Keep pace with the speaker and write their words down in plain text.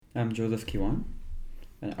I'm Joseph Kiwan,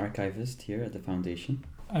 an archivist here at the foundation.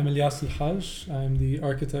 I'm Elias Hage. I'm the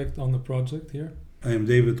architect on the project here. I am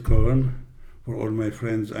David Corm. For all my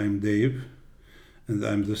friends, I'm Dave, and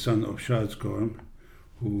I'm the son of Charles Corm,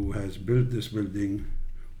 who has built this building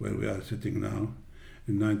where we are sitting now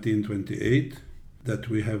in 1928, that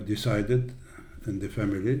we have decided in the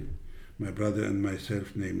family, my brother and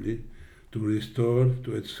myself namely, to restore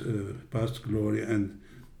to its past glory and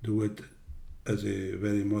do it as a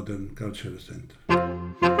very modern cultural center.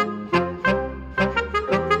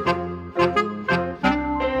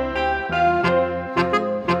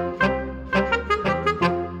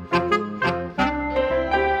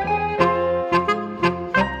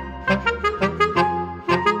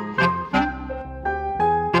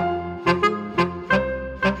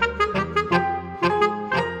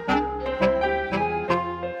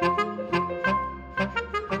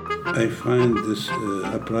 I find this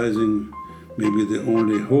uprising maybe the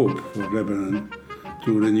only hope for Lebanon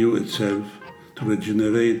to renew itself, to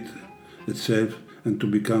regenerate itself, and to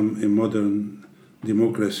become a modern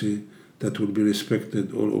democracy that will be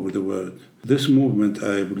respected all over the world. This movement,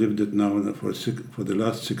 I've lived it now for the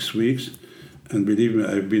last 6 weeks, and believe me,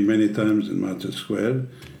 I've been many times in Market Square.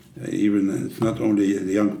 Even it's not only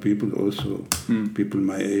the young people, also people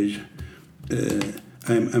my age.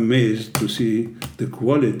 I'm amazed to see the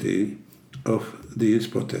quality of these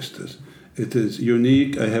protesters. It is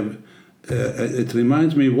unique. It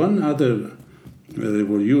reminds me one other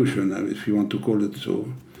revolution, if you want to call it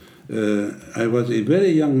so. I was a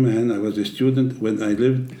very young man. I was a student when I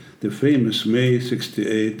lived the famous May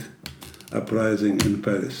 68 uprising in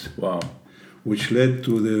Paris. Wow. Which led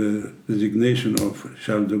to the resignation of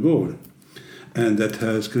Charles de Gaulle. And that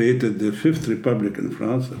has created the Fifth Republic in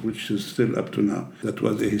France, which is still up to now. That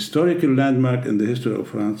was a historical landmark in the history of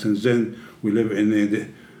France. Since then, we live in a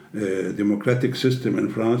democratic system in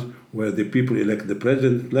France where the people elect the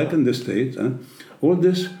president, like in the States. All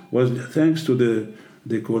this was thanks to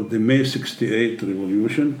they called the May 68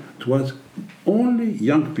 revolution. It was only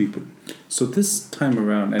young people. So this time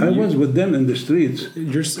around, and I was with them in the streets.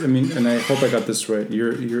 And I hope I got this right.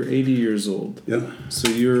 You're 80 years old. Yeah.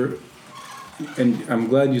 So and I'm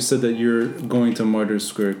glad you said that you're going to Martyrs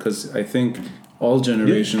Square, because I think all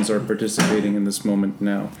generations are participating in this moment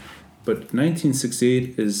now. But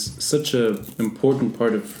 1968 is such an important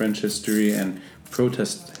part of French history and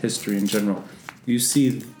protest history in general. You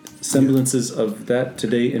see semblances of that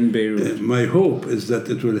today in Beirut. My hope is that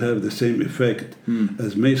it will have the same effect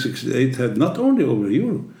as May 68 had, not only over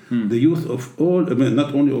Europe, the youth of all,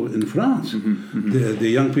 not only in France, the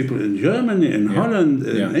young people in Germany, in Holland,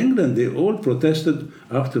 in England, they all protested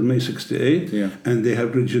after May 68, and they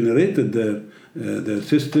have regenerated their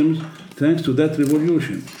systems thanks to that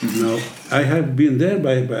revolution. Now, I have been there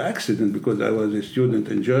by accident because I was a student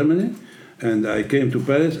in Germany, and I came to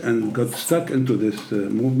Paris and got stuck into this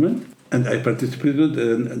movement. And I participated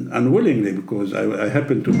unwillingly because I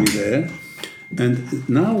happened to be there. And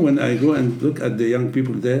now when I go and look at the young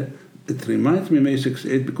people there, it reminds me of May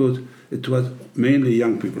 68 because it was mainly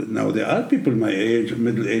young people. Now there are people my age,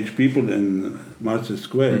 middle-aged people in Market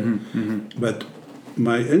Square. But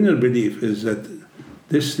my inner belief is that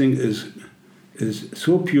this thing is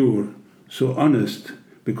so pure, so honest,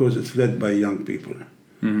 because it's led by young people.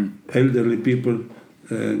 Elderly people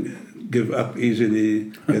give up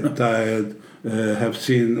easily, get tired, have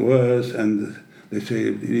seen worse, and they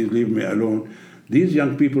say, leave me alone. These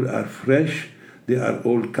young people are fresh, they are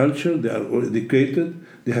all cultured, they are all educated,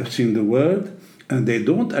 they have seen the world, and they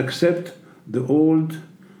don't accept the old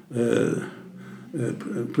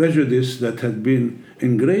prejudice that had been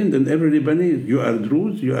ingrained in every Lebanese. You are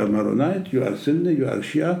Druze, you are Maronite, you are Sunni, you are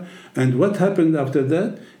Shia. And what happened after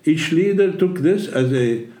that? Each leader took this as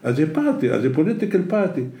a party, as a political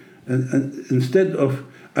party. And instead of,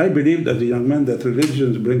 I believed as a young man that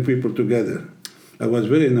religions bring people together. I was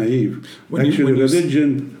very naive.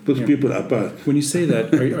 Religion puts people apart. When you say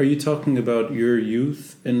that, are you talking about your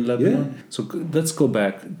youth in Lebanon? Yeah. So let's go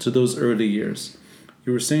back to those early years.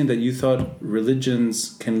 You were saying that you thought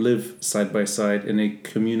religions can live side by side in a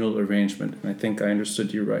communal arrangement. And I think I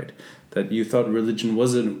understood you right. That you thought religion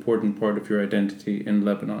was an important part of your identity in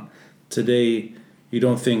Lebanon. Today, you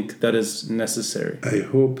don't think that is necessary. I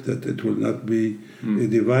hope that it will not be a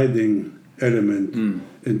dividing element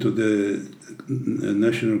into the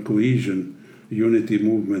national cohesion, unity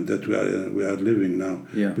movement that we are living now.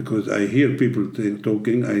 Yeah. Because I hear people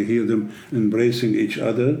talking, I hear them embracing each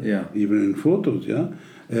other, even in photos.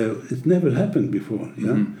 It never happened before.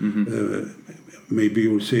 Maybe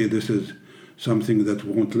you'll say this is something that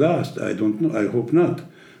won't last. I don't know. I hope not.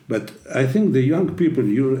 But I think the young people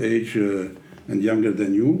your age, and younger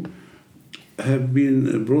than you, have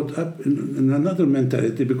been brought up in another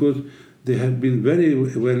mentality because they have been very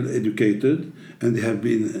well educated and they have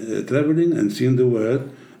been traveling and seen the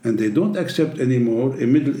world, and they don't accept anymore a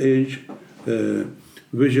middle-age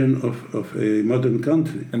vision of a modern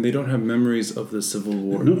country. And they don't have memories of the Civil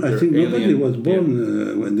War. No, I think nobody alien. was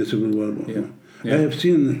born when the Civil War was. Yeah. Yeah. I have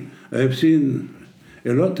seen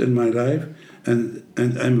a lot in my life, and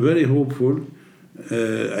I'm very hopeful.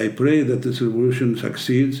 I pray that this revolution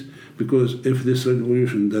succeeds, because if this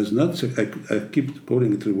revolution does not, I keep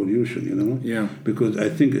calling it revolution, you know, Yeah. because I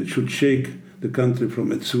think it should shake the country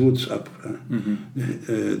from its roots up.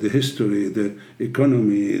 The history, the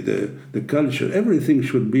economy, the culture, everything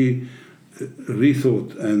should be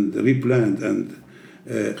rethought and replanned. And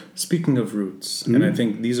Speaking of roots, and I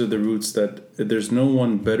think these are the roots that there's no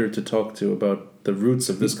one better to talk to about the roots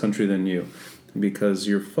of this country than you, because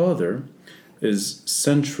your father is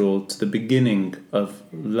central to the beginning of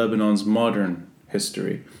Lebanon's modern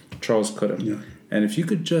history, Charles Corm. Yeah. And if you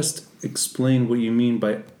could just explain what you mean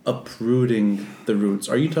by uprooting the roots.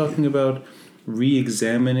 Are you talking about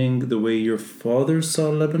re-examining the way your father saw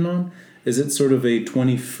Lebanon? Is it sort of a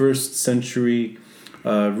 21st century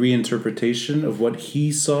reinterpretation of what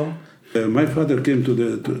he saw? My father came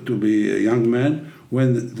to be a young man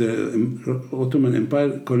when the Ottoman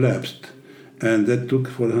Empire collapsed, and that took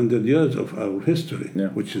 400 years of our history,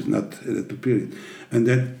 which is not a little period. And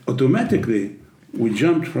then automatically we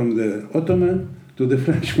jumped from the Ottoman to the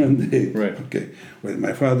French mandate. Right. Okay. Well,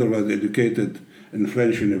 my father was educated in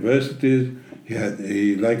French universities.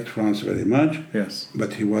 He liked France very much. Yes.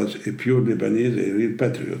 But he was a pure Lebanese, a real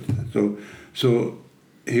patriot. So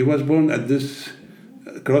he was born at this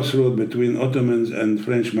crossroad between Ottomans and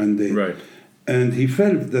French mandate. Right. And he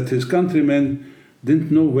felt that his countrymen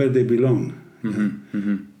didn't know where they belong.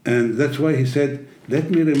 And that's why he said,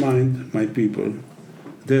 let me remind my people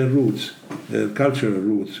their roots, their cultural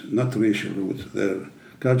roots, not racial roots, their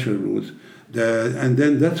cultural roots. And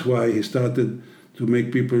then that's why he started to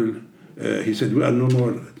make people, he said, we are no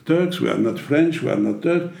more Turks, we are not French, we are not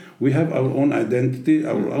Turks, we have our own identity.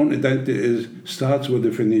 Our own identity starts with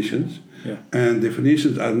the Phoenicians. Yeah. And the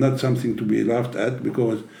Phoenicians are not something to be laughed at,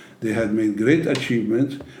 because they had made great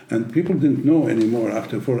achievements, and people didn't know anymore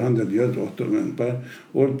after 400 years of Ottoman Empire.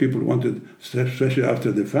 All people wanted, especially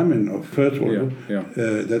after the famine of First World War,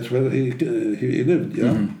 that's where he lived.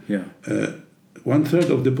 Yeah. 1/3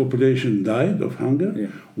 of the population died of hunger,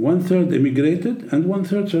 1/3 immigrated, and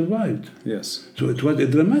 1/3 survived. Yes. So it was a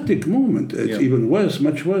dramatic moment. It's even worse,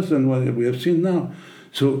 much worse than what we have seen now.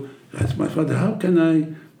 So asked my father, how can I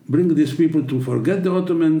bring these people to forget the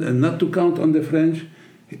Ottoman and not to count on the French?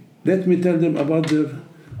 Let me tell them about their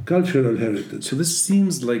cultural heritage. So this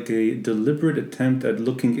seems like a deliberate attempt at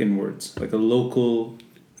looking inwards, like a localism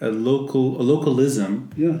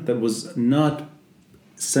that was not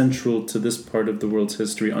central to this part of the world's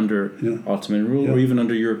history under Ottoman rule or even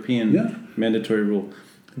under European mandatory rule.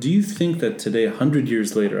 Do you think that today, 100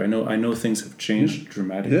 years later, I know things have changed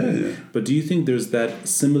dramatically, but do you think there's that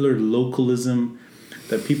similar localism,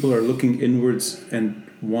 that people are looking inwards and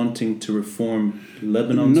wanting to reform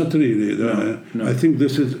Lebanon? Not really. No. I think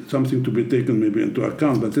this is something to be taken maybe into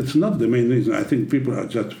account, but it's not the main reason. I think people are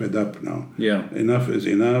just fed up now. Yeah. Enough is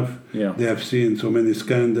enough. Yeah. They have seen so many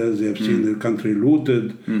scandals. They have seen the country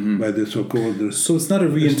looted by the so-called... So it's not a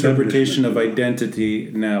reinterpretation of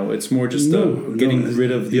identity now. It's more just getting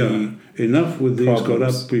rid of the... Yeah. Enough with these problems.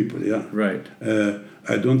 corrupt people. Yeah. Right.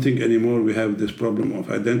 I don't think anymore we have this problem of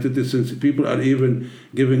identity, since people are even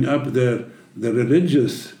giving up their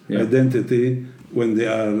religious identity when they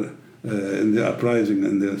are in the uprising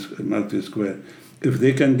and the Martyr Square. If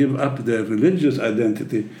they can give up their religious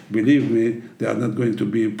identity, believe me, they are not going to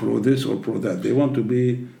be pro this or pro that. They want to be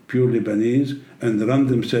pure Lebanese and run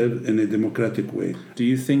themselves in a democratic way. Do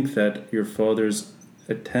you think that your father's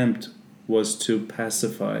attempt was to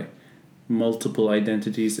pacify multiple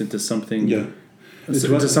identities into something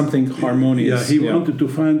into something harmonious? Yeah, he wanted to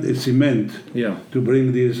find a cement to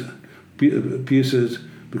bring these pieces,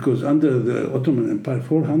 because under the Ottoman Empire,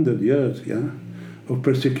 400 years of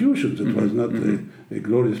persecutions, it was not a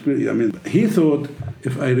glorious period. I mean, he thought,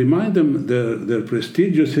 if I remind them their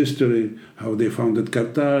prestigious history, how they founded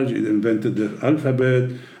Carthage, invented the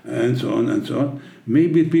alphabet, and so on,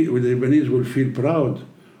 maybe the Lebanese will feel proud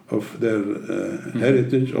of their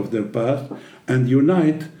heritage, of their past, and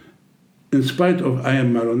unite, in spite of I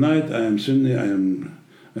am Maronite, I am Sunni, I am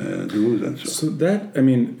Druze, and so on. So that,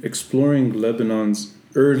 exploring Lebanon's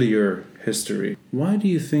earlier history, why do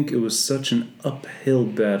you think it was such an uphill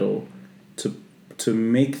battle to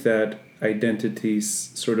make that identity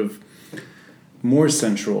sort of more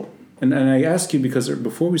central And I ask you because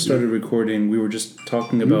before we started recording, we were just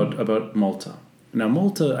talking about Malta. Now,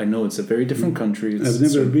 Malta, I know it's a very different country. I've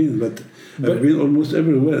never been, but I've been almost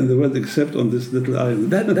everywhere in the world except on this little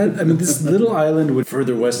island. I mean, this little island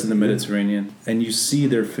further west in the Mediterranean, and you see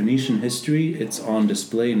their Phoenician history, it's on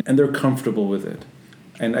display, and they're comfortable with it.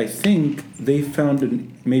 And I think they found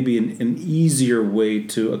maybe an easier way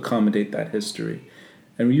to accommodate that history.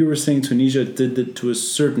 And you were saying Tunisia did it to a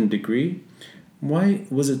certain degree. Why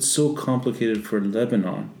was it so complicated for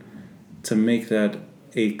Lebanon to make that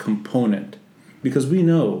a component? Because we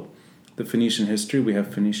know the Phoenician history, we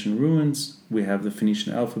have Phoenician ruins, we have the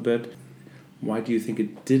Phoenician alphabet. Why do you think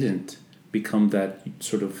it didn't become that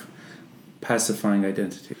sort of pacifying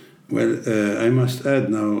identity? Well, I must add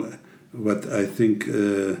now what I think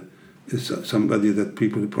is somebody that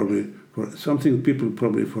people probably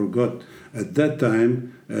forgot. At that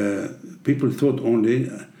time, people thought only,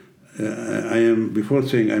 I am, before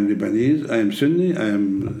saying I'm Lebanese, I am Sunni, I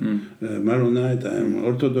am Maronite, I am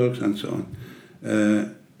Orthodox, and so on.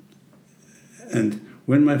 And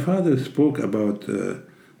when my father spoke about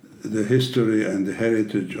the history and the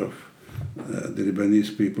heritage of the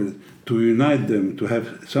Lebanese people, to unite them, to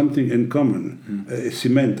have something in common, a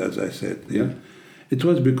cement, as I said, it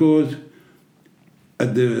was because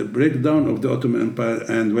at the breakdown of the Ottoman Empire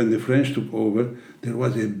and when the French took over, there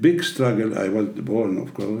was a big struggle. I was born,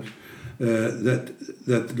 of course, that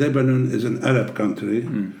Lebanon is an Arab country,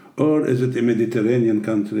 or is it a Mediterranean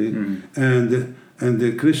country, and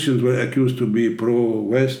the Christians were accused to be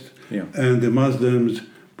pro-West, and the Muslims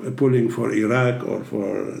pulling for Iraq or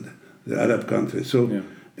for the Arab countries. So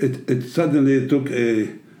it suddenly took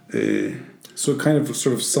so it kind of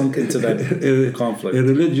sort of sunk into that conflict. A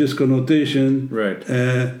religious connotation, right?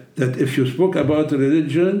 That if you spoke about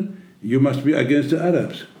religion, you must be against the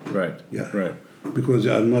Arabs, right? Yeah, right. Because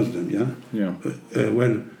they are Muslim, yeah.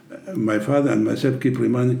 Well, my father and myself keep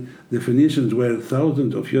reminding the Phoenicians were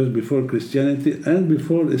thousands of years before Christianity and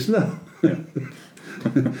before Islam. Yeah.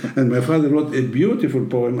 And my father wrote a beautiful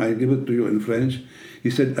poem. I give it to you in French. He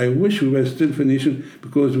said, "I wish we were still Phoenician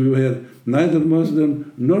because we were neither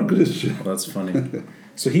Muslim nor Christian." Well, that's funny.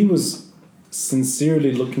 So he was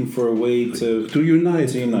sincerely looking for a way to unite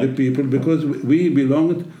the people, because we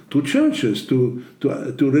belonged to churches, to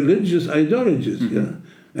religious ideologies.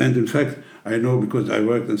 And in fact, I know because I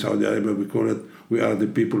worked in Saudi Arabia, we call it, we are the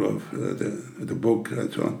people of the book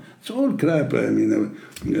and so on. It's all crap. I mean,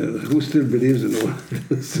 who still believes in all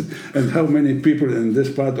this? And how many people in this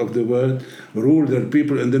part of the world rule their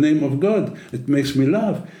people in the name of God? It makes me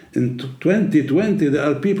laugh. In 2020, there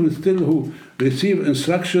are people still who receive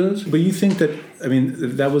instructions. But you think that, I mean,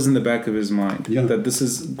 that was in the back of his mind, that this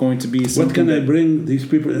is going to be something. What can I bring these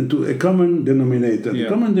people into a common denominator? The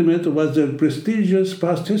common denominator was their prestigious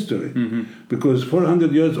past history. Because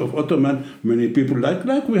 400 years of Ottoman, many people,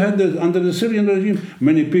 like we had under the Syrian regime,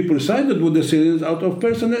 many people sided with the Syrians out of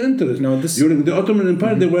personal interest. Now, during the Ottoman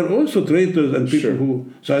Empire, there were also traitors and people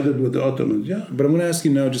who sided with the Ottomans. But I'm going to ask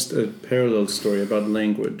you now just a parallel story about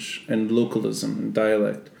language and localism and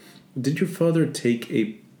dialect. Did your father take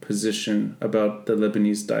a position about the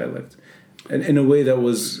Lebanese dialect? And in a way that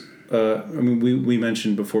was, I mean, we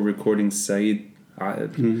mentioned before recording Said,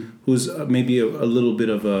 who's maybe a little bit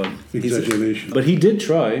of a exaggeration. But he did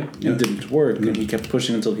try, and it didn't work, and he kept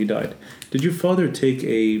pushing until he died. Did your father take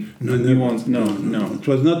a nuance? No. It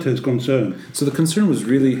was not his concern. So the concern was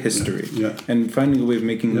really history and finding a way of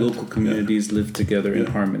making local communities live together in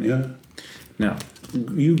harmony. Now,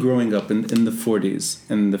 you growing up in the 40s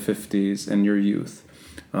and the 50s and your youth,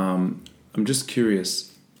 I'm just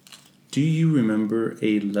curious, do you remember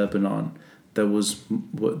a Lebanon that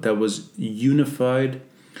was unified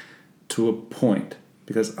to a point?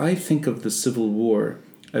 Because I think of the Civil War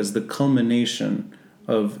as the culmination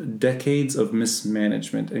of decades of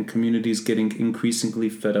mismanagement and communities getting increasingly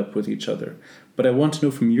fed up with each other. But I want to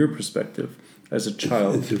know from your perspective as a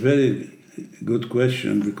child. It's a very good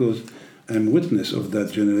question, because I'm witness of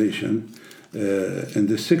that generation. In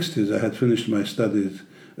the 60s, I had finished my studies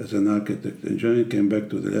as an architect engineer, came back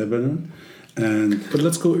to the Lebanon. But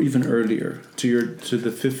let's go even earlier, to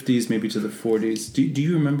the 50s, maybe to the 40s. Do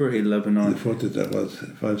you remember a Lebanon? In the 40s, I was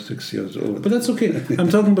 5-6 years old. But that's okay. I'm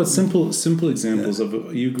talking about simple examples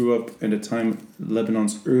of you grew up in a time,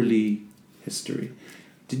 Lebanon's early history.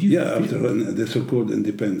 Did you? After the so-called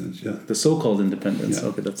independence. The so-called independence. Yeah.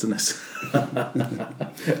 Okay, that's a nice.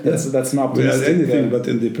 that's not. We are anything but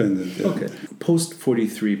independent. Okay. Post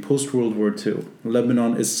 43, post World War II,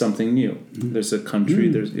 Lebanon is something new. There's a country.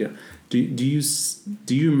 There's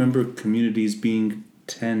Do you remember communities being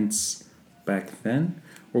tense back then,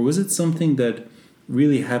 or was it something that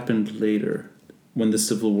really happened later? when the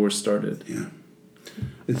Civil War started? Yeah.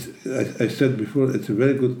 I said before, it's a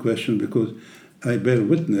very good question because I bear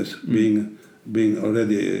witness, being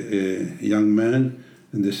already a young man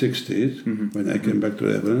in the 60s, when I came back to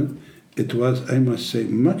Lebanon. It was, I must say,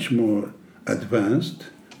 much more advanced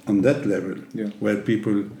on that level, where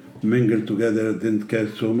people mingled together, didn't care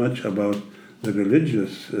so much about the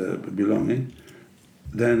religious belonging,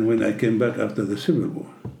 than when I came back after the Civil War.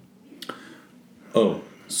 Oh,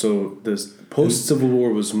 so the post-Civil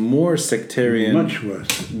War was more sectarian, much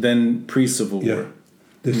worse than pre-Civil War.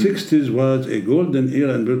 The 60s was a golden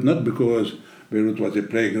era in Beirut, not because Beirut was a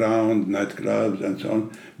playground, nightclubs, and so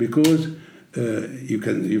on, because you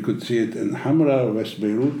could see it in Hamra, West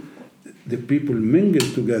Beirut. The people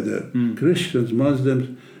mingled together, Christians,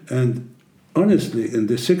 Muslims, and honestly, in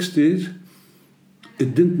the 60s,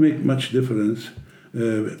 it didn't make much difference.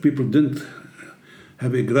 People didn't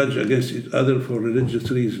have a grudge against each other for religious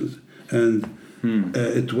reasons. And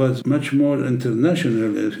it was much more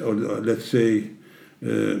international, or let's say,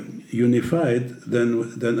 unified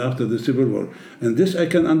than after the Civil War. And this I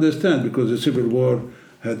can understand, because the Civil War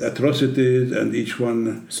had atrocities, and each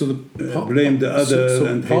one blamed the other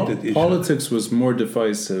and hated each other. Politics was more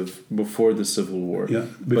divisive before the Civil War. Yeah,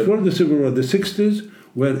 before the Civil War, the 60s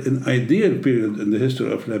were an ideal period in the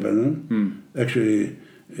history of Lebanon. Actually,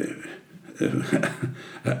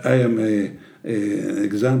 I am an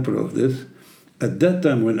example of this. At that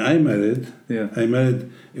time, when I married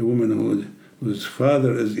a woman whose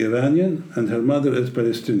father is Iranian and her mother is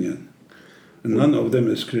Palestinian. And none of them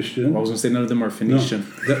is Christian. I was going to say none of them are Phoenician.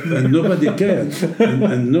 No, and nobody cared.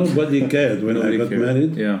 and nobody cared when I got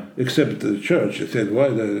married, except the church. They said, why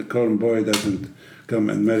the Corm boy doesn't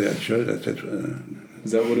come and marry at church? I said,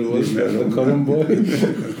 is that what it was? The Corm boy?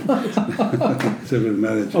 Civil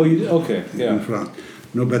marriage. Oh, okay, yeah. In France.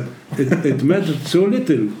 No, but it mattered so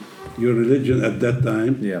little, your religion at that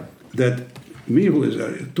time, that me, who is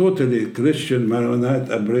a totally Christian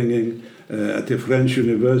Maronite upbringing at a French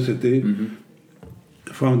university,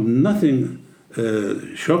 found nothing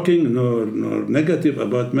shocking nor negative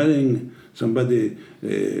about marrying somebody.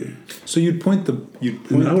 So you'd point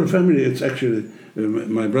in our family, it's actually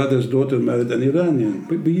my brother's daughter married an Iranian.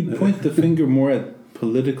 But you'd point the finger more at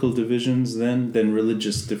political divisions than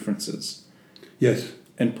religious differences. Yes.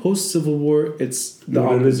 And post-Civil War, it's the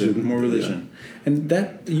opposite, more religion. And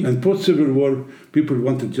and post-Civil War, people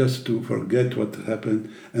wanted just to forget what happened,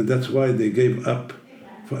 and that's why they gave up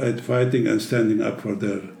fighting and standing up for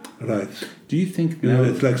their rights. Do you think now...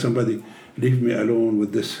 it's like somebody, leave me alone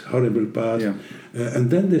with this horrible past.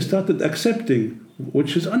 And then they started accepting,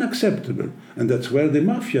 which is unacceptable. And that's where the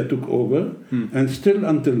mafia took over, and still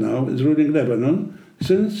until now is ruling Lebanon,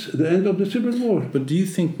 since the end of the Civil War. But do you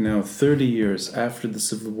think now, 30 years after the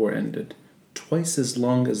Civil War ended, twice as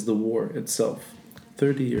long as the war itself,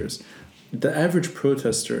 30 years, the average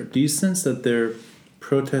protester, do you sense that they're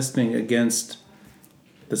protesting against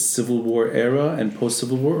the Civil War era and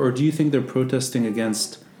post-Civil War, or do you think they're protesting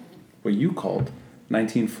against what you called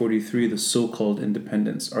 1943, the so-called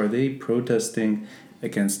independence? Are they protesting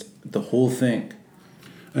against the whole thing?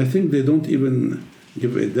 I think they don't even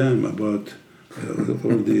give a damn about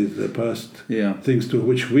all these past things to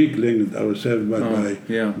which we linked ourselves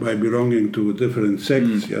by belonging to different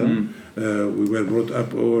sects. We were brought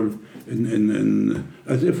up all in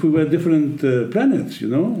as if we were different planets,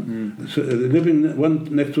 so, living one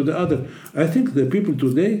next to the other. I think the people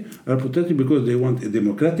today are protesting because they want a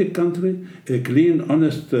democratic country, a clean,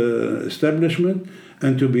 honest establishment,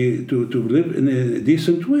 and to live in a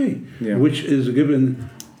decent way, which is given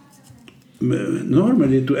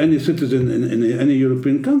normally to any citizen in any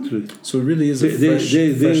European country. So it really is a fresh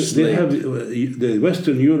they have the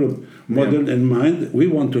Western Europe model in mind. We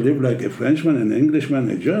want to live like a Frenchman, an Englishman,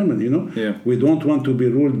 a German, We don't want to be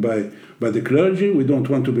ruled by the clergy. We don't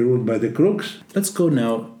want to be ruled by the crooks. Let's go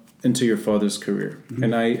now into your father's career.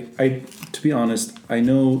 And I to be honest, I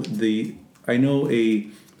know a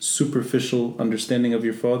superficial understanding of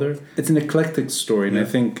your father. It's an eclectic story, and I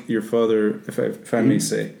think your father, if I may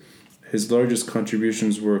say, his largest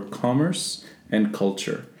contributions were commerce and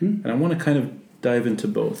culture. And I want to kind of dive into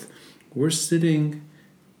both. We're sitting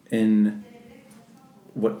in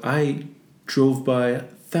what I drove by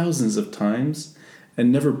thousands of times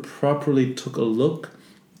and never properly took a look,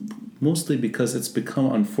 mostly because it's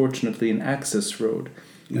become, unfortunately, an access road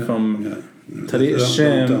from Tariq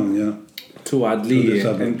al-Sham to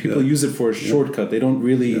Adliya, and people use it for a shortcut. They don't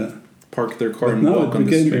really park their car and walk on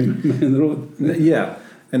the street. Main road.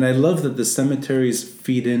 And I love that the cemeteries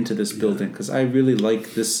feed into this building, because I really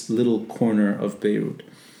like this little corner of Beirut.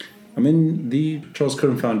 I'm in the Charles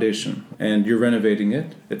Curtin Foundation, and you're renovating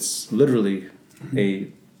it. It's literally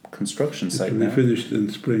a construction It site will be now. finished in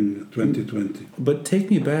spring 2020. But take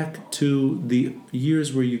me back to the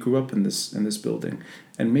years where you grew up in this building,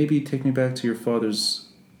 and maybe take me back to your father's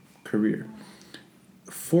career.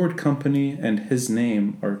 Ford Company and his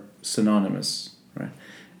name are synonymous, right?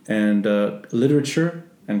 And literature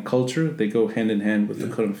and culture, they go hand in hand with the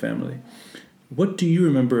Corm family. What do you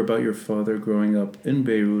remember about your father growing up in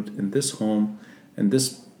Beirut, in this home, and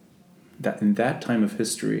in that time of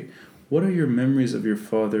history? What are your memories of your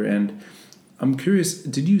father? And I'm curious,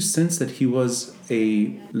 did you sense that he was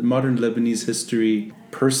a modern Lebanese history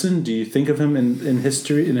person? Do you think of him in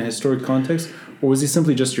history, in a historic context? Or was he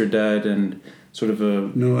simply just your dad and sort of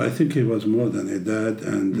a... No, I think he was more than a dad.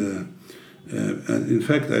 And in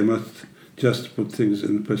fact, I must just put things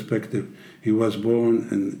in perspective. He was born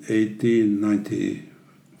in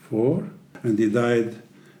 1894 and he died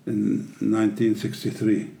in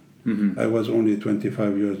 1963. Mm-hmm. I was only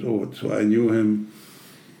 25 years old, so I knew him.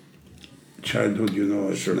 Childhood,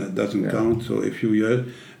 it doesn't count, so a few years.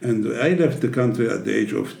 And I left the country at the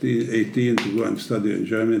age of 18 to go and study in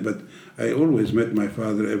Germany, but I always met my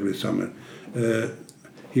father every summer.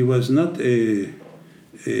 He was not a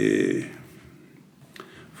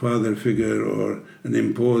father figure or an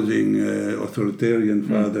imposing authoritarian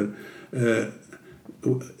father.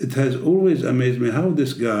 It has always amazed me how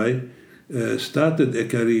this guy started a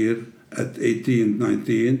career at 18,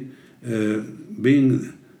 19,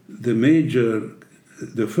 being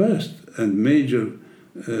the first and major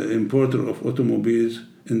importer of automobiles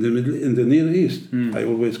in the Near East. I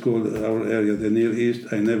always call our area the Near East.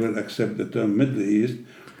 I never accept the term Middle East.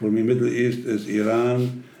 For me, Middle East is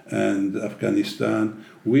Iran and Afghanistan.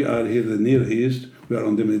 We are here, the Near East. We are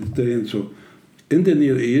on the Mediterranean. So in the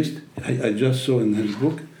Near East, I just saw in his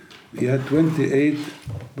book, he had 28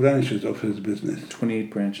 branches of his business. 28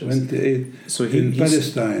 branches. 28. So in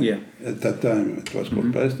Palestine, at that time it was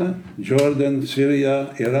called Palestine, Jordan,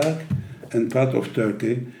 Syria, Iraq, and part of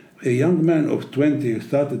Turkey. A young man of 20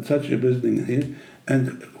 started such a business here,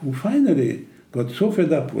 and who finally got so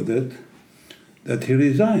fed up with it that he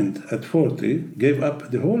resigned at 40, gave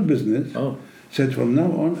up the whole business, said from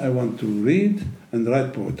now on I want to read and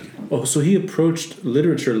write poetry. Oh, so he approached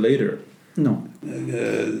literature later. No.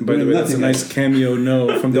 By the way, that's a nice cameo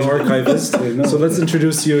from the archivist. So let's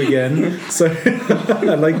introduce you again. So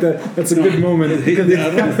I like that. That's a good moment. Because he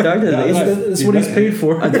started that's what he's paid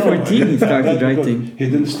for. At 14 he started writing. He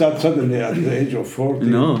didn't start suddenly at the age of 40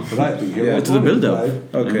 writing. It's the build-up.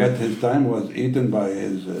 But his time was eaten by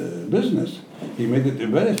his business. He made it a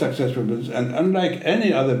very successful business. And unlike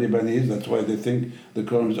any other Lebanese, that's why they think the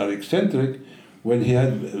Corms are eccentric, when he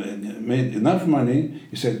had made enough money,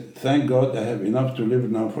 he said, thank God I have enough to live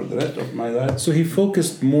now for the rest of my life. So he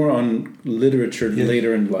focused more on literature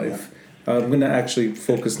later in life. Yeah. I'm going to actually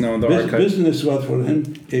focus now on the archive. Business was for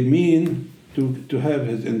him a mean to have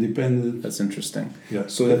his independence. That's interesting. Yeah,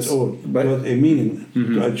 so that's all. But it was a mean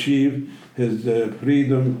to achieve his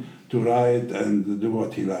freedom to write and do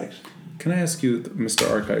what he likes. Can I ask you, Mr.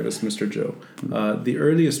 Archivist, Mr. Joe, the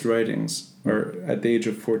earliest writings are at the age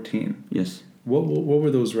of 14. Yes. What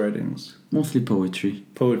were those writings? Mostly poetry.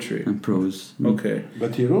 Poetry. And prose. Okay.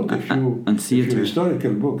 But he wrote a few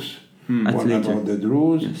historical books. One about the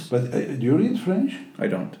Druze. Yes. But do you read French? I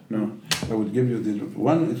don't, no. I would give you this.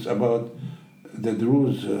 One is about the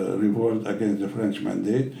Druze revolt against the French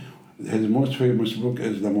mandate. His most famous book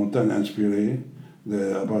is La Montagne Inspirée,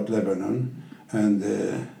 about Lebanon. And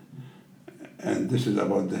this is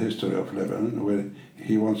about the history of Lebanon, where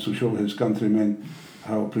he wants to show his countrymen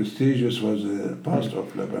how prestigious was the past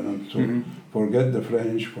of Lebanon. So forget the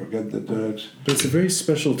French, forget the Turks. But it's a very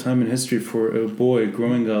special time in history for a boy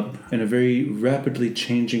growing up in a very rapidly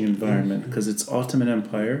changing environment, because it's Ottoman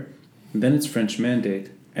Empire, then it's French Mandate,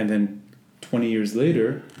 and then 20 years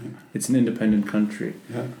later, it's an independent country.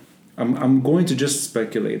 Yeah. I'm going to just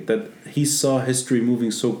speculate that he saw history moving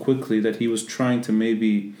so quickly that he was trying to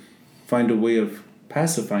maybe find a way of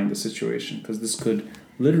pacifying the situation, because this could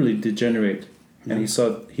literally degenerate. And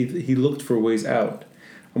he looked for ways out.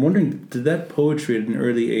 I'm wondering, did that poetry at an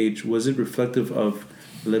early age, was it reflective of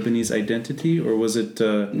Lebanese identity, or was it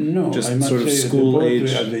just sort of school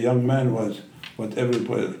age? As a young man was what every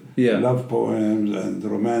poet, love poems and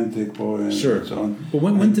romantic poems and so on. But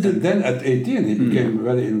when did it... And then at 18 he became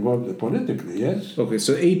very involved politically, yes. Okay,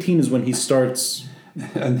 so 18 is when he starts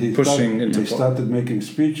he started making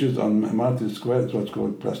speeches on Martin Square, it was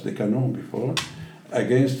called Place des Canons before,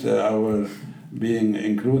 against our being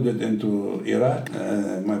included into Iraq.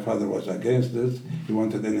 My father was against this. He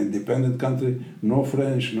wanted an independent country, no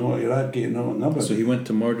French, no Iraqi, no nobody. So he went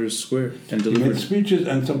to Martyrs Square and He delivered made speeches,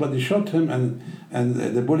 and somebody shot him, and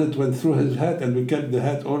the bullet went through his hat, and we kept the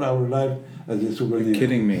hat all our life as a souvenir. You're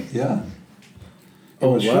kidding me. Yeah. He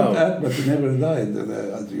Oh, was wow. shot at, but he never died.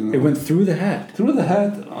 As you know. It went through the hat. Through the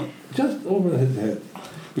hat, just over his head.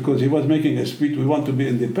 Because he was making a speech, we want to be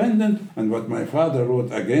independent, and what my father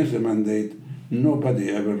wrote against the mandate, nobody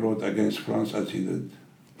ever wrote against France as he did.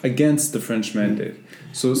 Against the French mandate.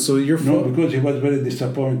 So you're... No, because he was very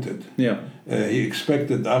disappointed. Yeah. He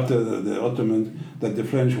expected after the Ottomans that the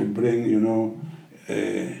French would bring,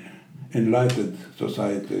 enlightened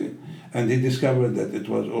society. And he discovered that it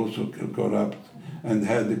was also corrupt, and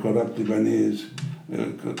had the corrupt Lebanese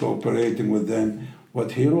cooperating with them.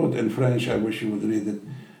 What he wrote in French, I wish you would read it,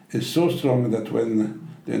 is so strong that when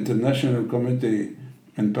the International Committee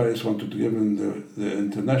in Paris wanted to give him the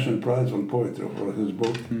International Prize on Poetry for his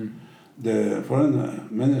book, the Foreign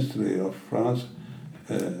Ministry of France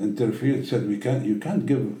interfered, said, you can't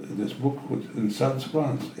give this book which insults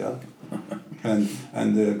France, yeah?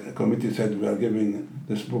 and the committee said, we are giving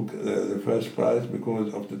this book the first prize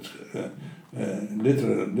because of its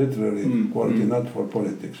literary quality, not for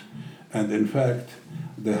politics. And in fact,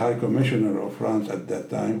 the High Commissioner of France at that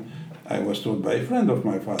time, I was told by a friend of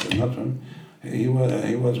my father, not him, he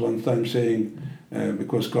was one time saying,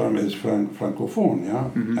 because Corm is francophone,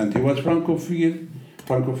 yeah, and he was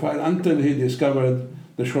francophile until he discovered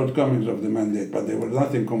the shortcomings of the mandate, but they were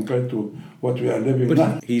nothing compared to what we are living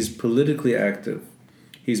now. But he's politically active.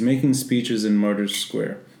 He's making speeches in Martyrs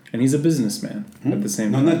Square. And he's a businessman at the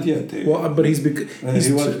same time. No, not yet. He was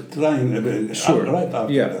trying right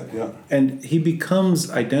after that. Yeah. And he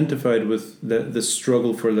becomes identified with the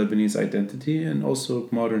struggle for Lebanese identity and also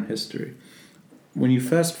modern history. When you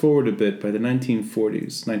fast forward a bit, by the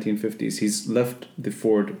 1940s, 1950s, he's left the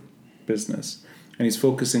Ford business and he's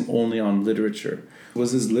focusing only on literature.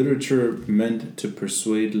 Was his literature meant to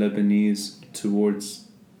persuade Lebanese towards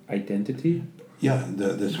identity? Yeah,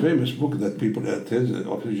 this famous book that people of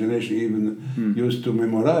his generation even used to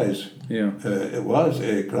memorize, it was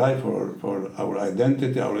a cry for our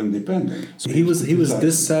identity, our independence. So he was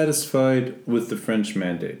dissatisfied with the French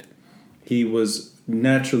mandate. He was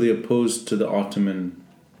naturally opposed to the Ottoman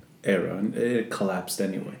era, and it collapsed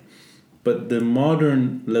anyway. But the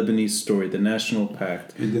modern Lebanese story, the National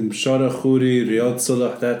Pact, Shara Khouri, Riyad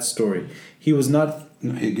Salah, that story, he was not...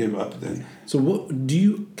 No, he gave up then. So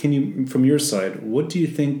from your side, what do you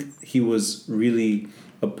think he was really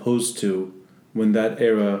opposed to when that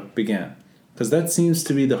era began? Because that seems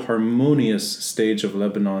to be the harmonious stage of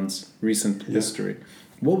Lebanon's recent history.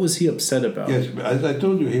 What was he upset about? Yes, as I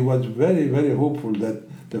told you, he was very, very hopeful that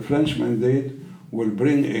the French mandate will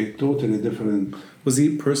bring a totally different... Was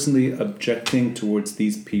he personally objecting towards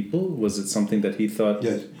these people? Was it something that he thought...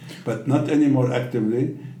 Yes, but not anymore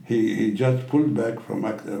actively. He just pulled back from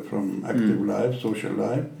active life, social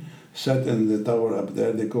life, sat in the tower up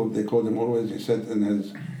there. They called him always. He sat in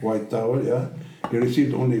his white tower. Yeah, he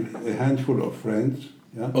received only a handful of friends.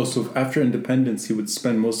 Yeah. Oh, so after independence, he would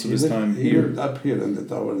spend most of his time here. He lived up here in the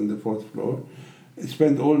tower, in the 4th floor. He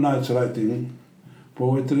spent all nights writing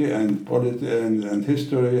poetry and and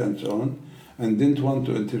history and so on, and didn't want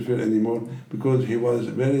to interfere anymore because he was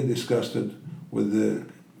very disgusted with the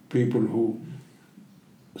people who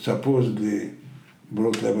supposedly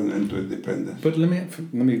brought Lebanon into independence. But let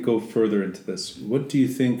me go further into this. What do you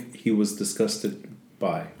think he was disgusted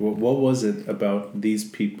by? What was it about these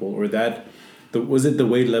people, or was it the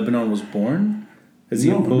way Lebanon was born? Is he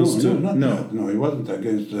opposed to? No, he wasn't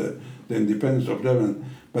against the independence of Lebanon,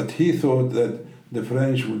 but he thought that the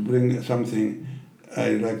French would bring something.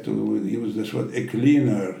 I like to use this word: a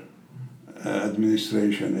cleaner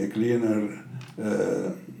administration, a cleaner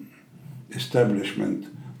establishment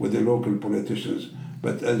with the local politicians.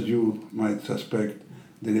 But as you might suspect,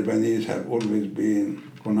 the Lebanese have always been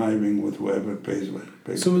conniving with whoever pays.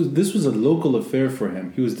 So this was a local affair for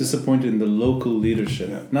him. He was disappointed in the local leadership.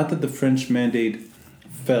 Yeah. Not that the French mandate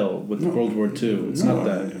fell with World War II. It's not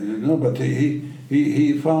that. No, but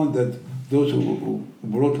he found that those who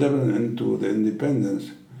brought Lebanon into the independence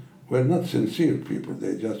were not sincere people.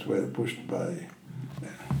 They just were pushed by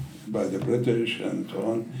the British and so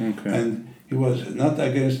on. Okay. And he was not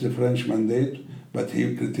against the French mandate, but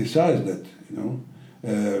he criticized it.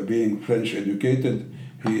 Being French educated,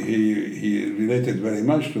 he related very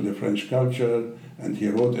much to the French culture, and he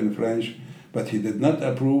wrote in French, but he did not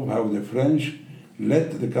approve how the French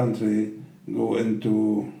let the country go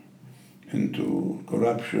into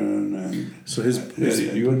corruption and. So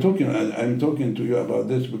I'm talking to you about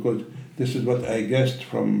this because this is what I guessed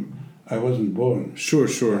from. I wasn't born. Sure.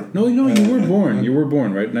 No, you were born. You were born,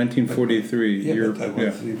 right? 1943. Yeah, but I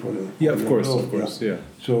was 3 for the. Yeah, of course, yeah.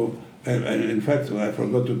 So, and in fact, I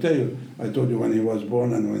forgot to tell you. I told you when he was born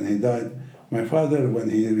and when he died. My father, when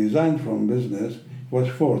he resigned from business, was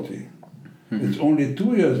 40. It's only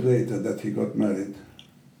 2 years later that he got married.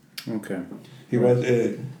 Okay. He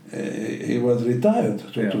was retired,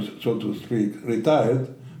 so to speak, retired,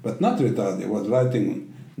 but not retired. He was writing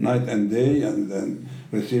night and day and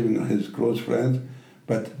receiving his close friends.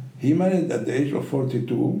 But he married at the age of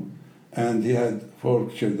 42, and he had 4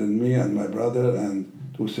 children, me and my brother and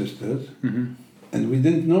 2 sisters. And we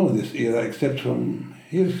didn't know this era except from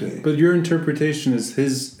hearsay. But your interpretation is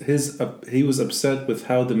he was upset with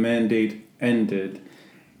how the mandate ended,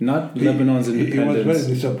 not Lebanon's independence. He was very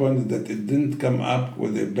disappointed that it didn't come up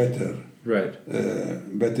with a better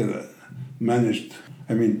managed.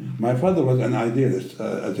 I mean, my father was an idealist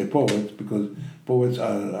as a poet, because poets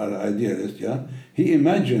are idealists. Yeah, he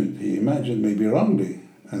imagined maybe wrongly,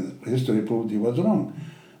 and history proved he was wrong,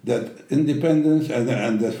 that independence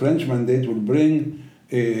and the French mandate would bring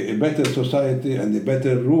a better society and a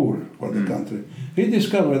better rule for the country. He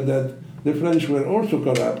discovered that the French were also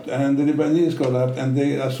corrupt and the Lebanese corrupt, and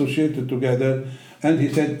they associated together. And he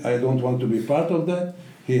said, I don't want to be part of that.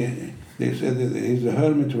 They said that he's a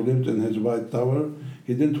hermit who lived in his white tower.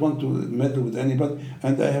 He didn't want to meddle with anybody.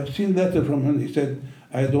 And I have seen letter from him. He said,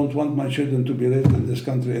 I don't want my children to be raised in this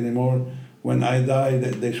country anymore. When I die,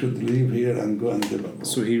 they should leave here and go and live.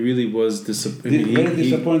 So he really was disappointed. Very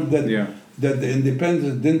disappointed that the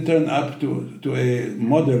independence didn't turn up to a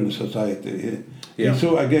modern society. He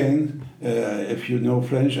saw again, if you know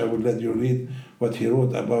French, I would let you read what he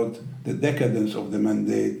wrote about the decadence of the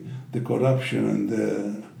mandate, the corruption,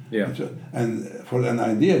 and for an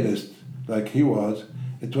idealist like he was,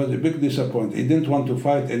 it was a big disappointment. He didn't want to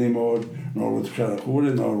fight anymore, nor with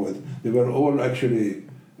Sharakhuri, they were all actually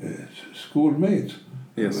schoolmates.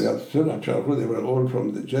 Yes. They were all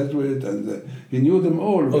from the Jesuit, and he knew them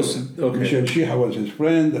all. Michel Shiha was his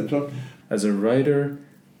friend, and so. As a writer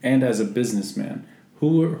and as a businessman,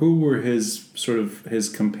 who were his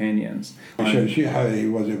companions? Michel Shiha, he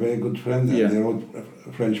was a very good friend, and they wrote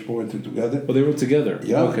French poetry together. Oh, they wrote together.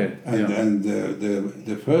 Yeah. Okay. And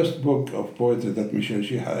the first book of poetry that Michel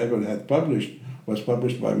Shiha ever had published was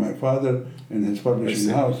published by my father in his publishing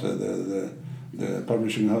house, the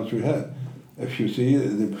publishing house we had. If you see,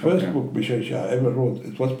 the first book Michel Shiha ever wrote,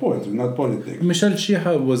 it was poetry, not politics. Michel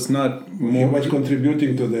Shiha was not more... He was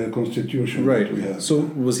contributing to the constitution that we had. So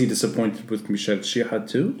was he disappointed with Michel Shiha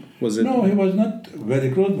too? Was it? No, he was not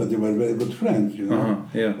very close, but they were very good friends, you know.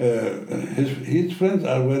 His friends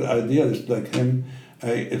are well idealists like him.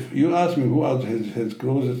 If you ask me who was his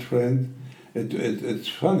closest friend, it's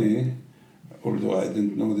funny, although I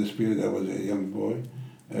didn't know this period, I was a young boy.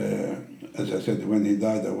 As I said, when he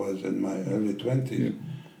died, I was in my early 20s.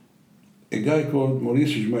 A guy called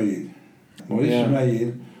Maurice Jmail. Maurice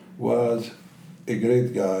Jmail was a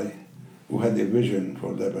great guy who had a vision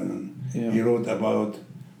for Lebanon. He wrote about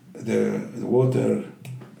the water,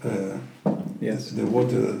 the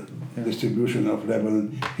water distribution of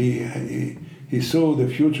Lebanon. He saw the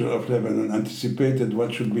future of Lebanon, anticipated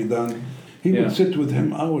what should be done. He would sit with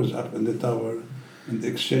him hours up in the tower and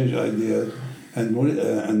exchange ideas. And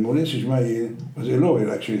Maurice Jmail was a lawyer,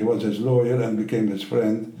 actually. He was his lawyer and became his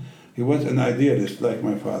friend. He was an idealist like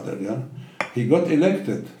my father, He got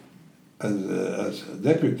elected as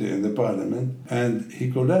deputy in the parliament, and he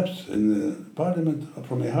collapsed in the parliament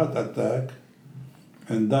from a heart attack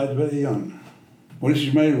and died very young. Maurice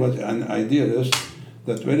Jmail was an idealist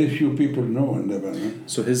that very few people know in Lebanon.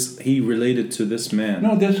 So he related to this man.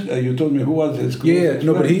 No, you told me who was his closest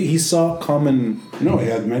friend. But he saw common... No, he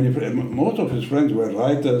had many friends. Most of his friends were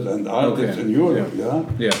writers and artists in Europe,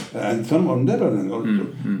 and some on Lebanon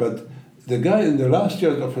also. But the guy in the last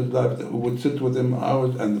years of his life who would sit with him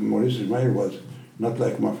hours, and Maurice Ismail was not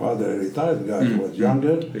like my father, a retired guy. He was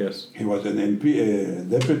younger. Yes. He was an MP, a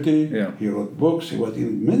deputy. He wrote books. He was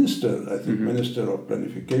even minister, I think, minister of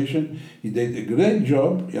planification. He did a great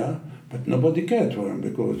job, but nobody cared for him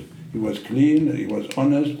because he was clean, he was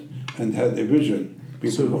honest, and had a vision.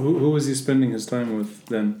 So who was he spending his time with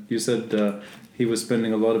then? You said he was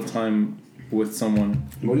spending a lot of time with someone.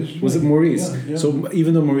 Maurice. Was it Maurice? Yeah. So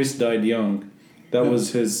even though Maurice died young, that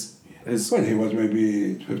was his... Well, he was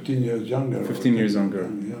maybe 15 years younger. 15 years younger.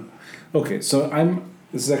 Okay, so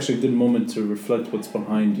this is actually a good moment to reflect what's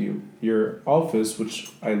behind you. Your office,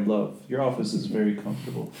 which I love, your office is very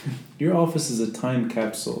comfortable. Your office is a time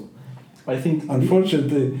capsule. I think...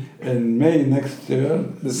 Unfortunately, in May next year...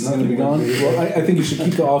 This is going to be gone? Well, I think you should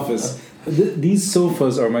keep the office. These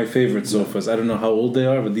sofas are my favorite sofas. I don't know how old they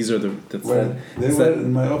are, but these are the. They were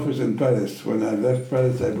in my office in Paris. When I left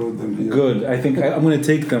Paris, I brought them here. Good. I think I'm going to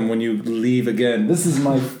take them when you leave again. This is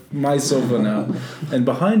my sofa now, and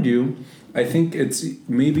behind you, I think it's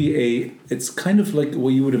maybe it's kind of like what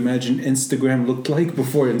you would imagine Instagram looked like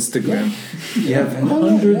before Instagram. You have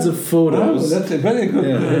hundreds of photos. Oh, that's a very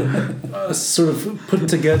good. Sort of put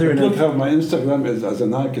together. Look how my Instagram is as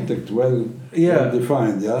an architect well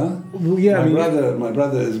defined. Yeah. Well, yeah. My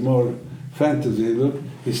brother is more fantasy. Look,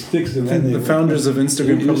 he sticks in any. The founders of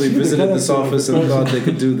Instagram probably visited this office and thought they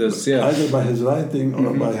could do this. Yeah. Either by his writing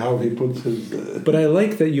or by how he puts his. But I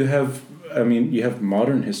like that you have. I mean, you have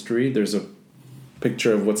modern history. There's a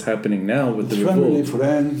picture of what's happening now with the family, revolt.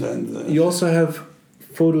 friends, and you also have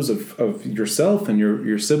photos of yourself and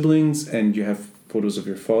your siblings, and you have photos of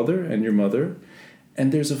your father and your mother,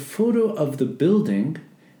 and there's a photo of the building,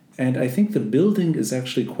 and I think the building is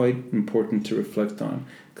actually quite important to reflect on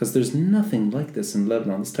because there's nothing like this in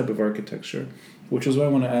Lebanon, this type of architecture, which is why I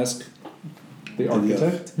want to ask the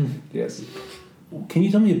architect. Yes. Can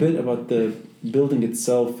you tell me a bit about the building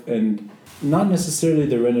itself and not necessarily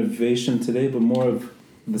the renovation today, but more of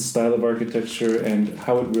the style of architecture and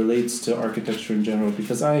how it relates to architecture in general?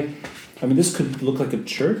 Because I mean, this could look like a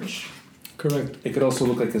church. Correct. It could also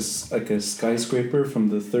look like a skyscraper from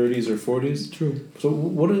the 30s or 40s. True. So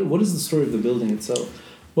what is the story of the building itself?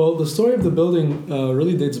 Well, the story of the building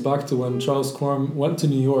really dates back to when Charles Corm went to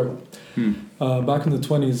New York back in the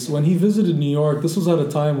 20s. When he visited New York, this was at a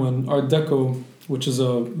time when Art Deco, which is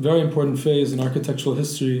a very important phase in architectural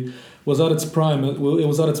history, was at its prime. It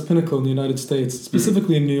was at its pinnacle in the United States,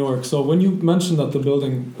 specifically in New York. So when you mentioned that the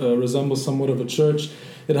building resembles somewhat of a church,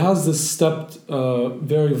 it has this stepped,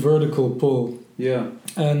 very vertical pull. Yeah.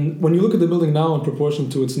 And when you look at the building now in proportion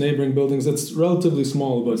to its neighboring buildings, it's relatively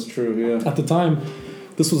small. But that's true, yeah. At the time,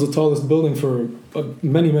 this was the tallest building for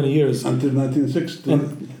many, many years. Until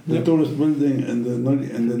 1960, the tallest building in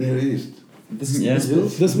the Near East. This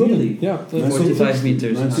building, yeah. 45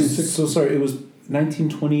 meters. So sorry, it was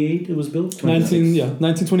 1928 it was built?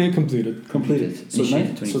 1928 completed.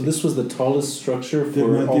 So this was the tallest structure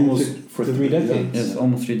for 3 decades? Yes,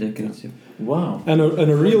 almost 3 decades, yeah. Wow. And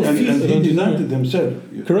a real feat. And he designed it himself.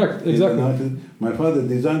 Correct, exactly. My father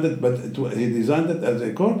designed it, but he designed it as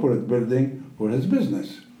a corporate building for his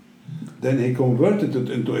business. Then he converted it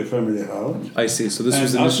into a family house. I see. So this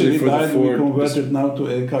was initially for the Ford. We converted now to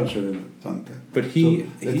a cultural center. But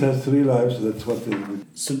it has 3 lives. That's what it is.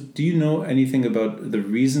 So do you know anything about the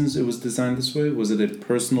reasons it was designed this way? Was it a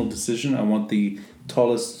personal decision? I want the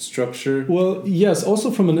tallest structure. Well, yes.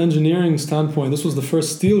 Also from an engineering standpoint, this was the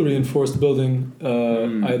first steel reinforced building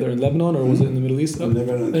either in Lebanon or was it in the Middle East? In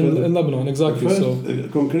Lebanon, exactly. The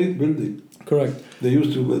first concrete building. Correct. They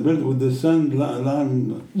used to build with the sand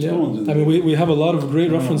lime stones. I mean, we have a lot of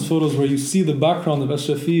great reference photos where you see the background of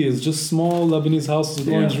Ashrafi is just small Lebanese houses with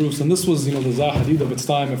orange roofs, and this was, the Zaha Hadid of its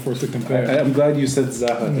time, if we're to compare. I'm glad you said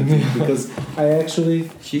Zaha Hadid because I actually...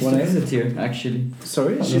 She used to visit here, actually.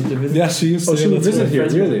 Sorry? She used to visit. Yeah, she used to visit here,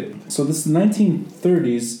 really? So this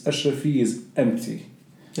 1930s Ashrafi is empty.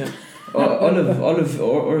 Yeah. Olive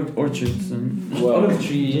orchards and olive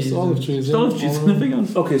trees. Just olive trees. Just olive trees, nothing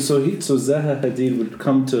else. Okay, so Zaha Hadid would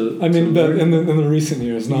come to... I mean, but in the recent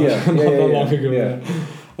years, not that long ago. Yeah.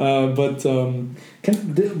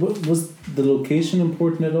 Was the location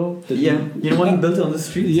important at all? You know why he built it on the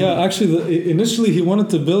street? Yeah, actually, initially he wanted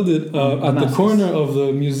to build it at the corner of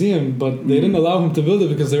the museum, but they didn't allow him to build it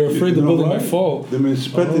because they were afraid the building might fall. The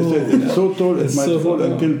municipality said it's so tall it might fall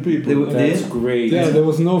and kill people. That's great. Yeah, there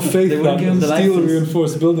was no faith that the steel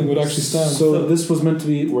reinforced building would actually stand. So this was meant to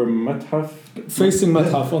be where Mathaf... Facing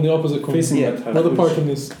Mathaf on the opposite corner. Facing Mathaf. Not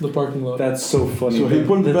the parking lot. That's so funny. So he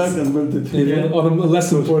pulled back and built it here. On a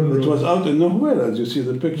less important road. It was out in nowhere, as you see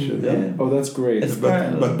the picture. Yeah. Oh, that's great.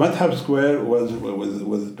 But Mathaf Square was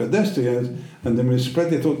with pedestrians, and the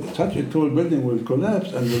municipality thought such a tall building will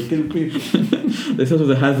collapse and will kill people. They thought it was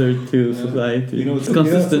a hazard to society. It's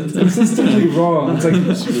consistent. It's consistently wrong. It's like,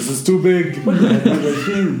 this is too big. I've never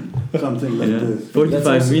seen something like this.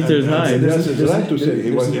 45 meters high. That's right to say.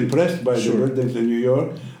 He was impressed by the buildings in New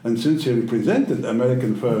York, and since he represented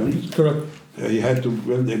American firms, correct, he had to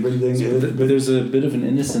build a building. But there's a bit of an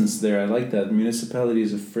innocence there. I like that. The municipality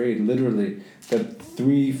is afraid, literally, that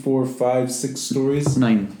 3, 4, 5, 6 stories.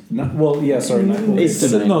 9. 9. 8 to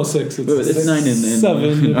 9. No, 6. It's 9 in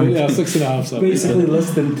 7. 6.5. 7. Basically,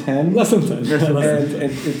 less than 10. Less than 10.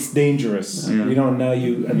 And it's dangerous. Yeah. Now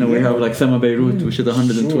you. And now we have like Sama Beirut, which is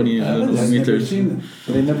 120 meters.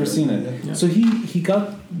 They've never seen it. Yeah. So he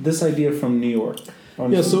got this idea from New York.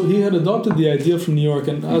 Yeah, so he had adopted the idea from New York,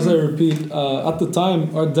 and as I repeat, at the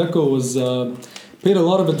time, Art Deco was paid a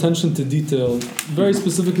lot of attention to detail, very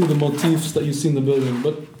specifically the motifs that you see in the building.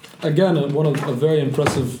 But again, a very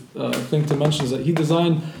impressive thing to mention is that he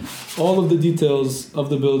designed all of the details of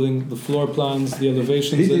the building, the floor plans, the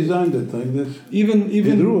elevations. He designed it like this. Even he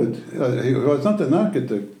drew it. He was not an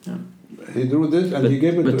architect. Yeah. He drew this and he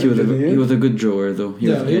gave it to he was a good drawer, though. He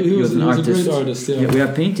was an artist. He was a great artist, yeah. We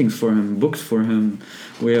have paintings for him, books for him,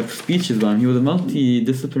 we have speeches on him. He was a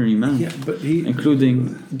multidisciplinary man,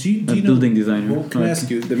 including building designer. Well, can I ask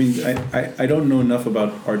you, I mean, I don't know enough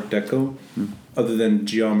about Art Deco, other than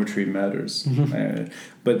geometry matters.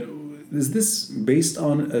 But is this based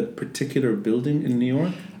on a particular building in New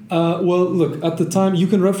York? Well, look, at the time, you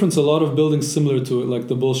can reference a lot of buildings similar to it, like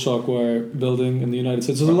the Bull Shock Wire building in the United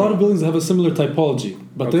States. There's a lot of buildings that have a similar typology,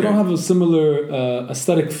 but they don't have a similar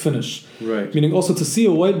aesthetic finish. Right. Meaning also to see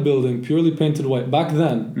a white building, purely painted white, back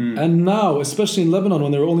then, and now, especially in Lebanon,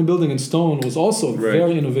 when they were only building in stone, was also a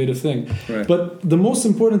very innovative thing. Right. But the most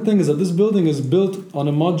important thing is that this building is built on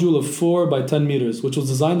a module of 4 by 10 meters, which was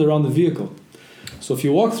designed around the vehicle. So if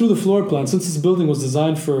you walk through the floor plan, since this building was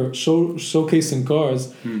designed for showcasing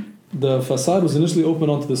cars, the facade was initially open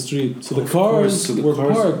onto the street. So the cars were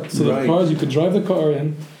parked. So the cars, you could drive the car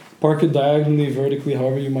in, park it diagonally, vertically,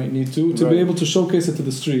 however you might need to be able to showcase it to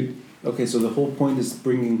the street. Okay, so the whole point is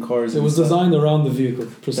bringing cars. It was designed around the vehicle,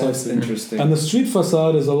 precisely. That's interesting. And the street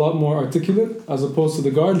facade is a lot more articulate as opposed to the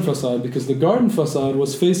garden facade, because the garden facade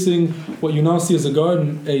was facing what you now see as a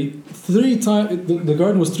garden. The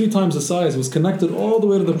garden was 3 times the size. It was connected all the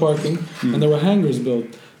way to the parking, and there were hangars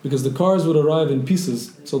built because the cars would arrive in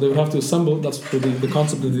pieces. So they would have to assemble. That's where the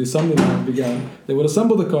concept of the assembly line began. They would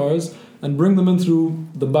assemble the cars and bring them in through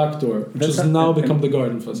the back door, which has now become the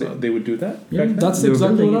garden facade. They would do that? Yeah, that's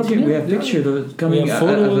exactly what happened. We have pictures of it coming out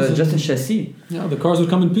of just a chassis. Yeah, the cars would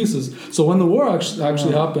come in pieces. So when the war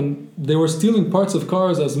actually happened, they were stealing parts of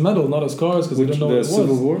cars as metal, not as cars, because they didn't know what it was. The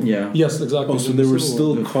Civil War? Yeah. Yes, exactly. Oh, so there were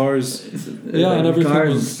still cars. Yeah, and everything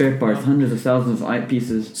cars, was spare parts, hundreds of thousands of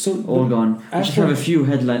pieces, all gone. We just have a few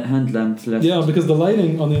hand lamps left. Yeah, because the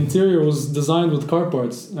lighting on the interior was designed with car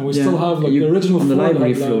parts, and we still have the original on the Ford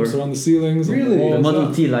library headlamps floor around the ceilings. Really? And the walls, The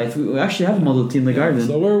Model T lights. We actually have a Model T in the garden.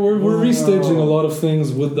 So we're restaging a lot of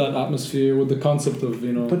things with that atmosphere, with the concept of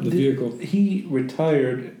the vehicle. He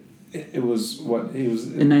retired. It was what he was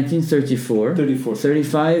in 1934.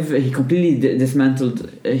 35. He completely dismantled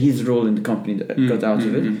his role in the company. Got out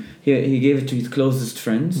of it. He gave it to his closest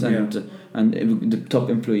friends and the top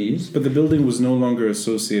employees. But the building was no longer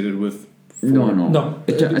associated with. No.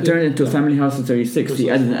 It turned into a family house in 36. He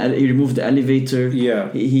removed the elevator. Yeah.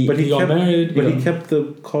 He got married. But he kept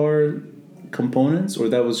the car components, or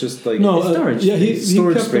that was just like storage. Yeah, he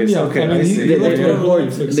storage kept space. Them, okay, I mean,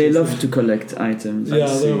 they love to collect items.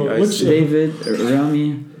 David,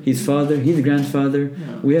 Rami, his father, his grandfather.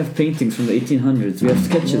 Yeah. We have paintings from the 1800s. We have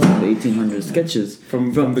sketches from the 1800s. Sketches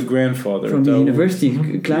from the grandfather from the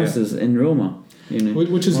university classes in Roma.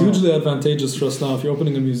 Which is hugely advantageous for us now. If you're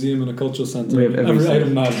opening a museum and a cultural center, every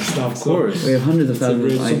item matters now. Of course, we have hundreds of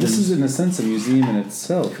thousands of items. So this is, in a sense, a museum in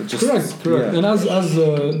itself. Correct. Yeah. And as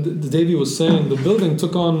Davey was saying, the building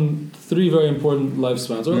took on 3 very important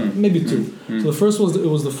lifespans, or maybe 2. So the first was it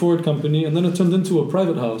was the Ford company, and then it turned into a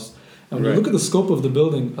private house. And when you look at the scope of the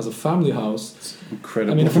building as a family house, it's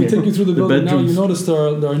incredible. I mean, if we take you through the building now, you notice there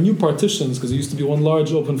are new partitions, because it used to be one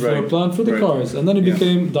large open floor plan for the cars, and then it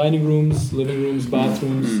became dining rooms, living rooms,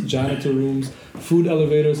 bathrooms, janitor rooms, food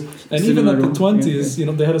elevators, and cinema even at the 20s,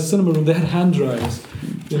 they had a cinema room, they had hand dryers.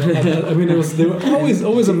 I mean, they were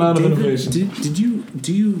always a man of innovation.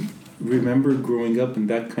 Do you remember growing up in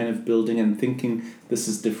that kind of building and thinking this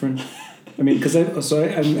is different? I mean, because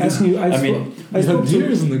I'm asking you. I spoke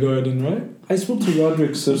deers in the garden, right? I spoke to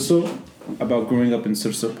Roderick Surso about growing up in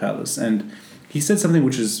Surso Palace, and he said something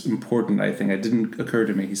which is important. I think it didn't occur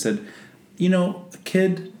to me. He said, a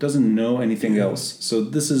kid doesn't know anything else, so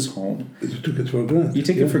this is home. You took it for granted. You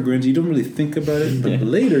take it for granted. You don't really think about it, but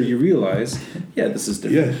later you realize, this is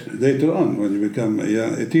different. Yes, later on when you become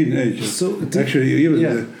a teenager. So actually,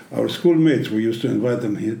 even our schoolmates, we used to invite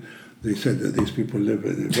them here. They said that these people live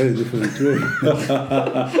in a very different way. But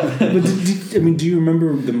do you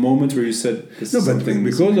remember the moment where you said this is something?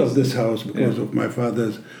 Because of this house, because of my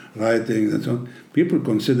father's writings and so on, people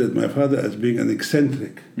considered my father as being an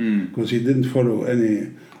eccentric, because he didn't follow any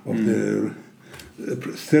of the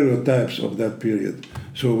stereotypes of that period.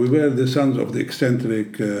 So we were the sons of the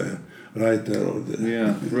eccentric writer.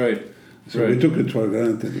 So we took it for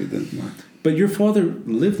granted, we didn't mind. But your father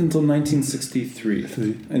lived until 1963,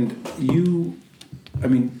 and you I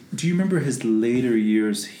mean, do you remember his later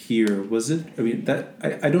years here? Was it? I mean, that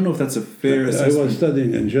I don't know if that's a fair assessment. I was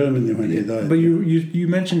studying in Germany when he died. But you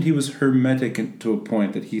mentioned he was hermetic to a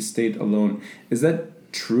point, that he stayed alone. Is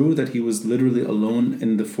that true, that he was literally alone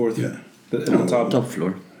in the fourth, the top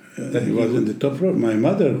floor? That he was in the top floor. My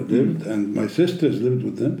mother lived, and my sisters lived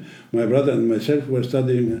with them. My brother and myself were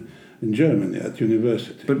studying in Germany at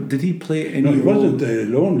university. But did he play any No, he role? wasn't a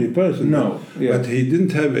lonely person. No, yeah. But he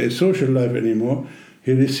didn't have a social life anymore.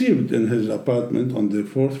 He received in his apartment on the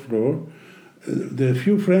fourth floor the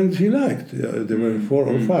few friends he liked. There were 4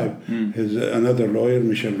 or 5. His another lawyer,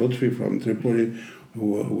 Michel Lotfi from Tripoli,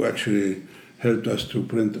 who actually helped us to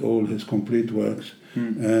print all his complete works.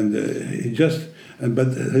 And but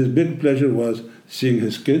his big pleasure was seeing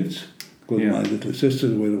his kids, because my little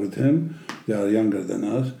sisters were with him. They are younger than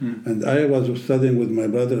us. And I was studying with my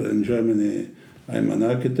brother in Germany. I'm an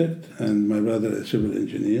architect, and my brother a civil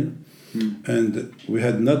engineer. And we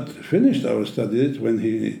had not finished our studies when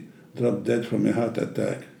he dropped dead from a heart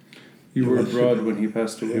attack. You were abroad when he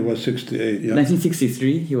passed away? He was 68, yeah.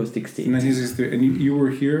 1963, he was 68. 1963. And you were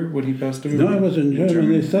here when he passed away? No, I was in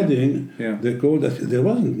Germany studying. Yeah. They called us, there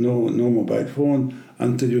wasn't no mobile phone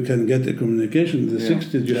until you can get a communication. In the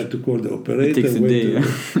 60s, you had to call the operator, wait to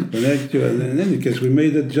connect you. And in any case, we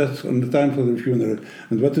made it just on the time for the funeral.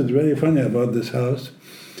 And what is very funny about this house,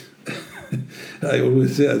 I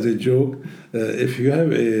always say as a joke, if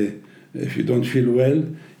you don't feel well,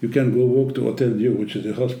 you can go walk to Hotel Dieu, which is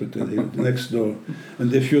a hospital here next door.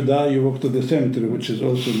 And if you die, you walk to the cemetery, which is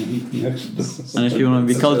also next door. And if you want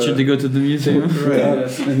to be cultured, you go to the museum. In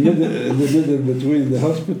the middle between the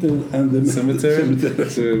hospital and the cemetery.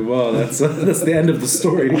 So, wow, that's the end of the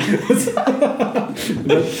story.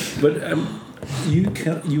 but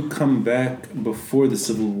you come back before the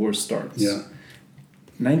Civil War starts. Yeah.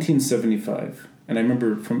 1975, and I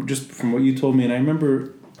remember from what you told me, and I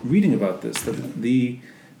remember reading about this, that the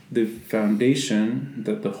foundation,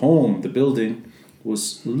 that the home, the building,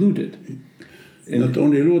 was looted. Not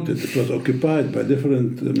only looted, it was occupied by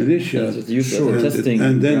different militias.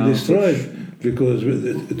 And then destroyed because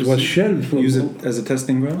it was shelled from... Use it as a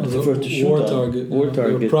testing ground? As a war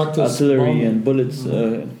target. Artillery and bullets.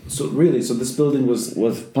 So this building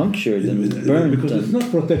was punctured and burned. Because it's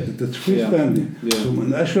not protected, it's freestanding. Yeah. So when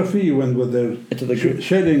Ashrafi went with their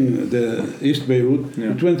shelling the East Beirut,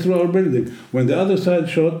 it went through our building. When the other side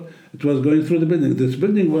shot, it was going through the building. This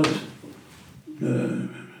building was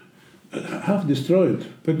half destroyed.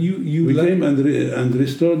 But we came and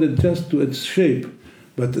restored it just to its shape.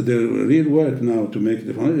 But the real work now to make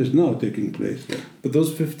the foundation is now taking place there. But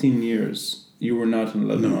those 15 years, you were not in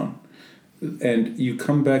Lebanon. No. And you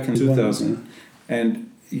come back in 2000,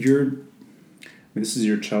 and this is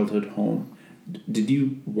your childhood home. Did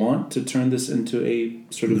you want to turn this into a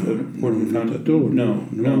sort of important foundation?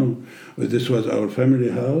 No. This was our family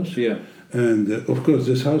house. Yeah. And of course,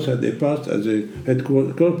 this house had a past as a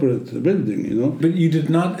corporate building, you know. But you did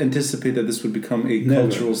not anticipate that this would become a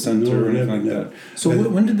cultural center or anything like that. So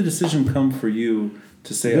when did the decision come for you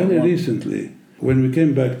to say? Very recently, when we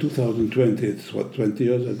came back, 2020. It's 20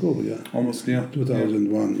 years ago, yeah. Almost, yeah.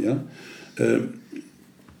 2001, yeah.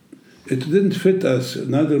 It didn't fit us,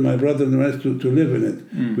 neither my brother nor I, to live in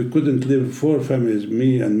it. We couldn't live 4 families,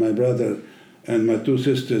 me and my brother and my 2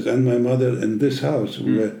 sisters and my mother in this house.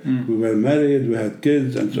 We were married, we had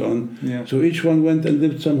kids and so on. Yeah. So each one went and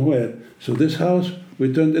lived somewhere. So this house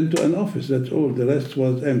we turned into an office, that's all. The rest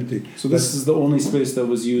was empty. So this is the only space that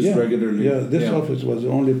was used regularly? Yeah, this office was the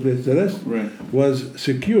only place. The rest was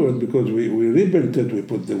secured because we rebuilt it, we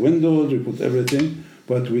put the windows, we put everything,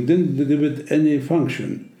 but we didn't give it any function.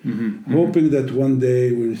 Hoping that one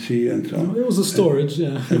day we'll see and so on. It was a storage,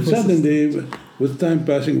 And suddenly, with time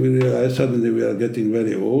passing, we realized suddenly we are getting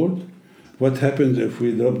very old. What happens if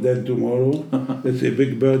we drop dead tomorrow? It's a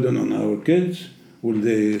big burden on our kids. Will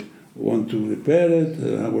they want to repair it?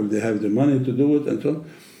 Will they have the money to do it? And so on.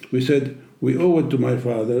 We said, we owe it to my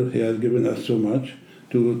father. He has given us so much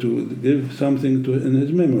to give something in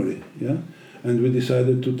his memory. Yeah, and we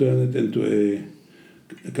decided to turn it into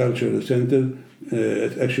a cultural center.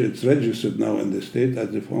 Actually, it's registered now in the state as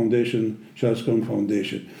the foundation, Charles Corm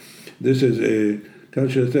Foundation. This is a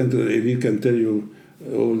cultural center. Eli can tell you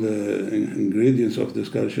all the ingredients of this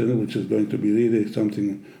culture, which is going to be really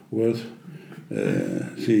something worth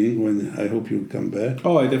seeing when I hope you come back.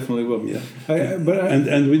 Oh, I definitely will. Yeah.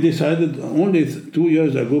 And we decided only 2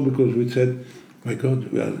 years ago because we said, my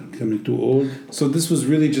God, we are becoming too old. So this was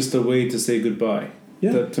really just a way to say goodbye.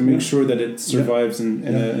 Yeah, to make sure that it survives in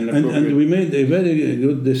an appropriate... And we made a very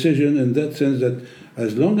good decision in that sense that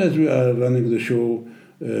as long as we are running the show,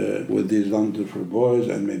 with these wonderful boys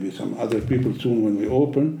and maybe some other people soon when we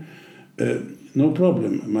open. No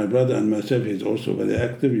problem. My brother and myself, he's also very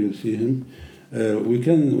active. You'll see him. We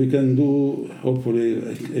can do hopefully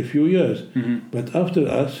a few years. But after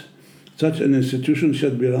us, such an institution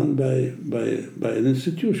should be run by an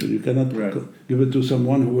institution. You cannot give it to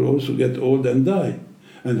someone who will also get old and die,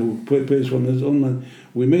 and who pays from his own money.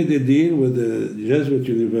 We made a deal with the Jesuit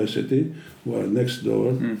University, who are next door,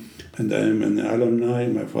 and I am an alumni.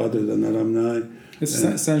 My father is an alumni. It's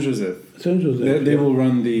Saint Joseph. Saint Joseph. They will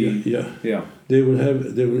run the. Yeah. They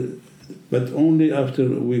will, but only after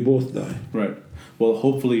we both die. Right. Well,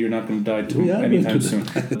 hopefully you're not going to die anytime soon.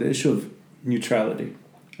 The issue of neutrality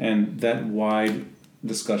and that wide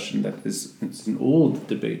discussion it's an old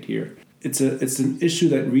debate here. It's an issue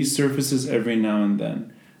that resurfaces every now and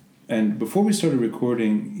then. And before we started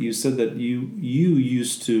recording, you said that you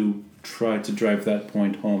used to try to drive that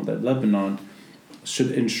point home, that Lebanon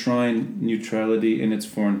should enshrine neutrality in its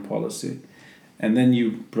foreign policy. And then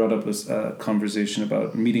you brought up a conversation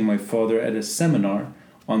about meeting my father at a seminar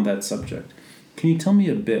on that subject. Can you tell me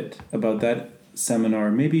a bit about that seminar,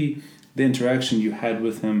 maybe the interaction you had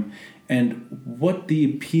with him, and what the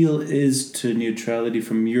appeal is to neutrality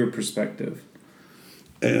from your perspective?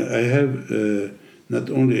 I have not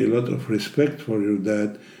only a lot of respect for your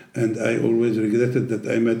dad, and I always regretted that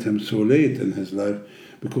I met him so late in his life,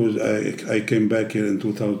 because I came back here in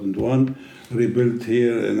 2001, rebuilt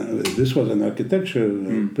here, and this was an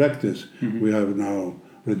architecture practice. We have now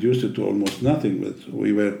reduced it to almost nothing, but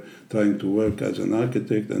we were trying to work as an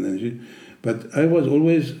architect and engineer. But I was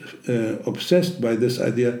always obsessed by this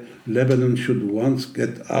idea: Lebanon should once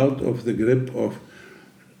get out of the grip of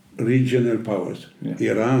regional powers.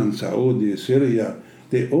 Iran, Saudi, Syria,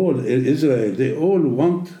 Israel, they all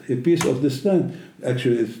want a piece of this land.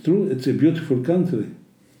 Actually, it's true, it's a beautiful country.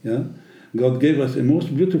 Yeah, God gave us a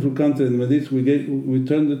most beautiful country in the Middle East. We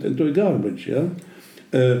turned it into a garbage. Yeah,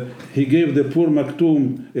 he gave the poor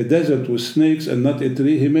Maktoum a desert with snakes and not a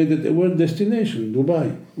tree. He made it a world destination,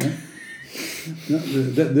 Dubai. Yeah? No,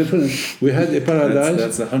 that different. We had a paradise.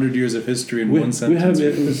 That's 100 years of history in one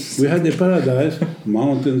sentence. We had a paradise: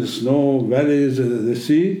 mountains, snow, valleys, the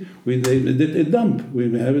sea. We did a dump. We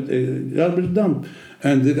have it a garbage dump.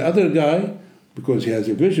 And the other guy, because he has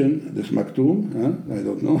a vision, this Maktoum, I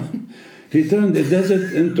don't know, he turned the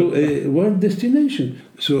desert into a world destination.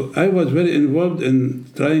 So I was very involved in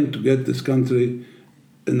trying to get this country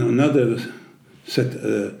in another set.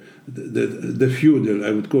 The feudal,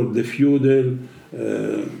 I would call it the feudal,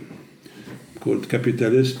 called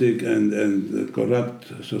capitalistic and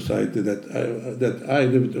corrupt society that I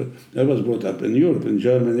lived. I was brought up in Europe, in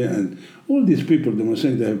Germany, and all these people, they must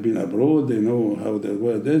think they have been abroad, they know how the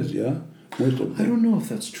world is, yeah? Most of them. I don't know if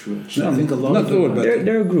that's true, actually. No, I think a lot not of them all, but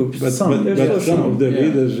there are groups. But some of the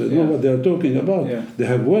leaders know what they are talking about. Yeah. They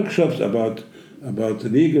have workshops about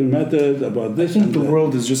legal matters, about this. I think the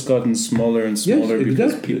world has just gotten smaller and smaller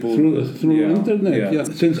because people through internet. Yeah.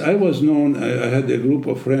 Since I was known, I had a group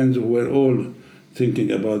of friends who were all thinking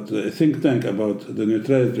about a think tank about the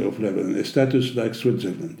neutrality of Lebanon, a status like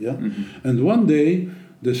Switzerland. Yeah, and one day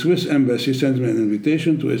the Swiss embassy sent me an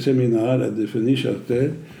invitation to a seminar at the Phoenicia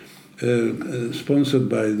Hotel, sponsored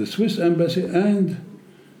by the Swiss embassy and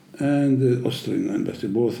the Austrian embassy.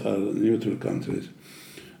 Both are neutral countries.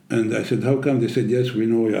 And I said, how come? They said, yes, we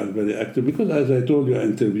know you are very active. Because as I told you, I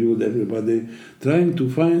interviewed everybody, trying to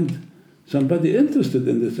find somebody interested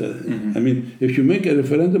in this. I mean, if you make a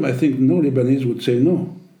referendum, I think no Lebanese would say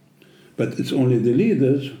no. But it's only the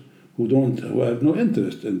leaders who have no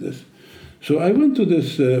interest in this. So I went to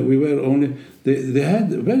this, they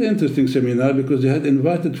had a very interesting seminar because they had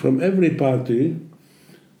invited from every party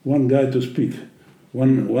one guy to speak.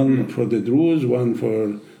 One for the Druze, one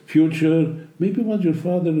for Future. Maybe was your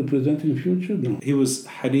father representing Future? No. He was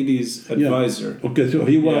Hadidi's advisor. Yeah. Okay, so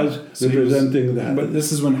he was representing the... But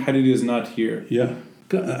this is when Hadidi is not here. Yeah.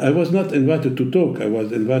 I was not invited to talk. I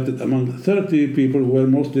was invited among 30 people who were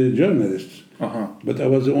mostly journalists. But I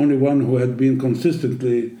was the only one who had been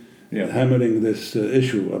consistently hammering this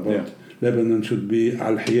issue about Lebanon should be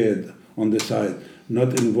al-Hiyad, on the side,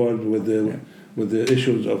 not involved with the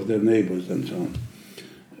issues of their neighbors and so on.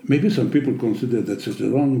 Maybe some people consider that it's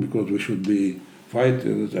wrong because we should be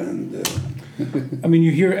fighters and... I mean,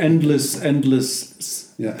 you hear endless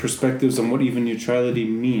perspectives on what even neutrality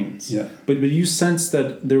means. Yeah. But you sense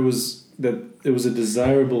that it was a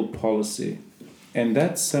desirable policy. And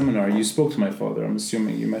that seminar, you spoke to my father, I'm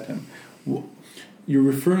assuming you met him. You're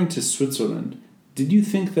referring to Switzerland. Did you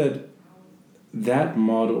think that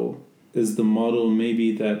model is the model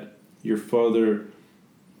maybe that your father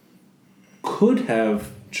could have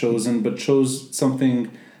chosen, but chose something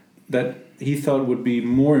that he thought would be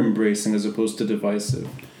more embracing as opposed to divisive.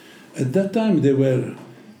 At that time, they were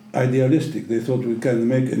idealistic. They thought we can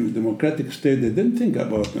make a democratic state. They didn't think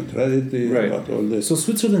about neutrality, about all this. So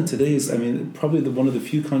Switzerland today is, probably one of the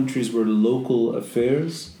few countries where local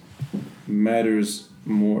affairs matters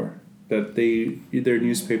more. That their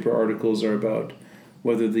newspaper articles are about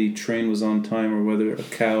whether the train was on time or whether a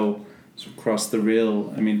cow crossed the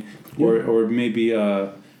rail. Or maybe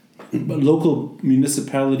a local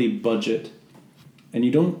municipality budget. And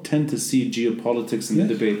you don't tend to see geopolitics in the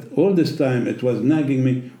debate. All this time it was nagging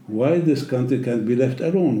me, why this country can't be left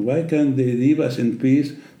alone? Why can't they leave us in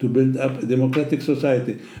peace to build up a democratic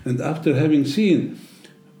society? And after having seen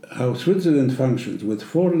how Switzerland functions with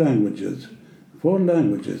four languages,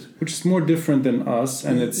 which is more different than us,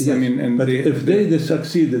 and it's but if they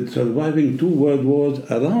succeeded surviving 2 world wars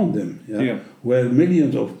around them, where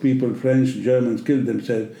millions of people, French, Germans, killed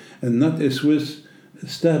themselves, and not a Swiss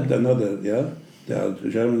stabbed another, They are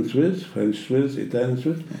German Swiss, French Swiss, Italian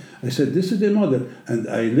Swiss. I said, this is a model. And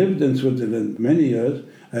I lived in Switzerland many years.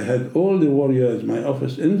 I had all the war years, my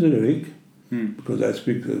office in Zurich, because I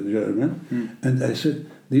speak German. And I said,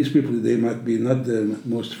 these people, they might be not the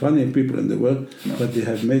most funny people in the world, but they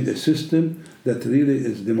have made a system that really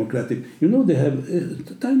is democratic. They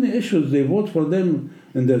have tiny issues. They vote for them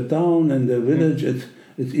in their town and their village.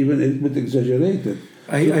 It's even a bit exaggerated.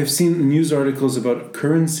 I've seen news articles about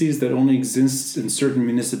currencies that only exist in certain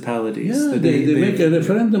municipalities. They make a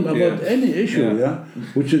referendum about any issue,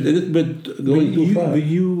 which is a little bit going too far. But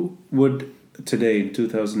you would, today, in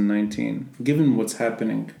 2019, given what's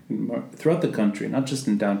happening throughout the country, not just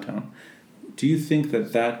in downtown, do you think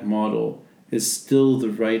that model is still the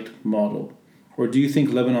right model? Or do you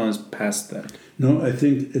think Lebanon is past that? No, I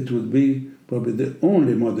think it would be probably the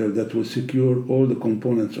only model that will secure all the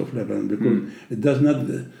components of Lebanon, because it does not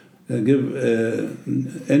give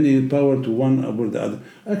any power to one over the other.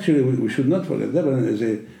 Actually, we should not forget, Lebanon is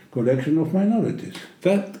a collection of minorities.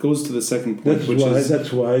 That goes to the second point.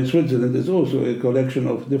 That's why Switzerland is also a collection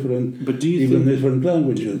of different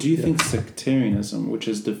languages. Do you think sectarianism, which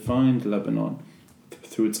has defined Lebanon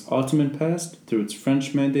through its Ottoman past, through its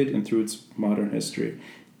French mandate, and through its modern history,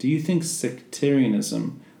 do you think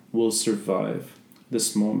sectarianism will survive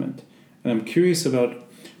this moment? And I'm curious about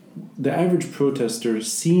the average protester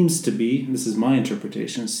seems to be, this is my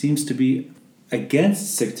interpretation, seems to be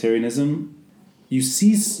against sectarianism. You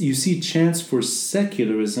see chance for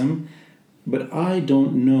secularism, but I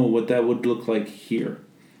don't know what that would look like here.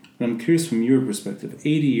 And I'm curious from your perspective,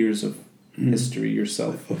 80 years of history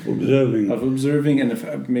yourself. Of observing and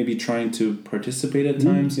of maybe trying to participate at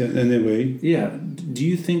times. Yeah, anyway. Yeah. Do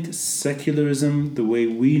you think secularism, the way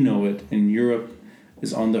we know it in Europe,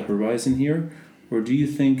 is on the horizon here? Or do you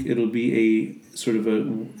think it'll be a sort of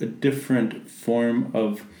a different form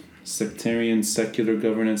of sectarian, secular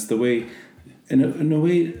governance, the way, in a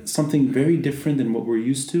way, something very different than what we're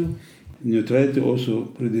used to? Neutrality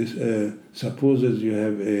also supposes you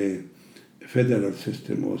have a federal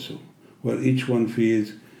system also, where each one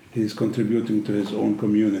feels he's contributing to his own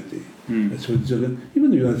community. Switzerland,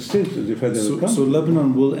 even the United States is a federal country. So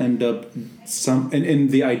Lebanon will end up in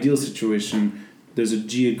the ideal situation. There's a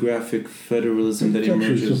geographic federalism that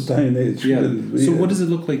emerges. So tiny. So what does it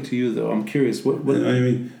look like to you, though? I'm curious. What? I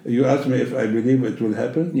mean, you asked me if I believe it will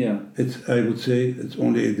happen. Yeah. I would say it's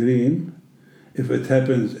only a dream. If it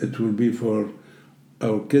happens, it will be for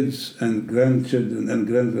our kids and grandchildren and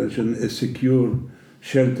grandchildren a secure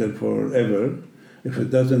shelter forever. If it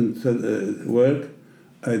doesn't work,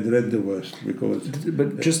 I dread the worst, because.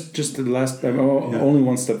 But just the last, only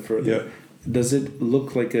one step further. Yeah. Does it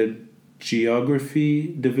look like a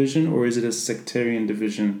geography division, or is it a sectarian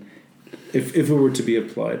division? If it were to be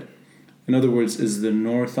applied, in other words, is the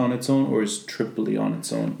North on its own, or is Tripoli on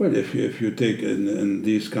its own? Well, if you take in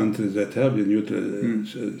these countries that have a neutral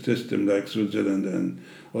system like Switzerland and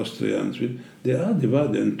Austria and Sweden, they are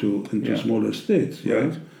divided into smaller states.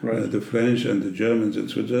 Right. The French and the Germans in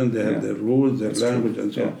Switzerland, they have their rules, their language,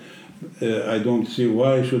 and so on. I don't see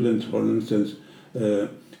why shouldn't, for instance, a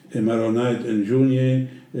Maronite in Jounier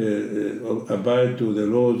abide to the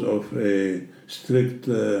laws of a strict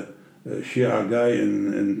Shia guy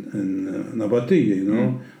in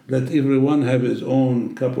Nabati, Let everyone have his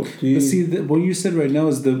own cup of tea. But see, what you said right now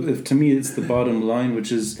is to me, it's the bottom line,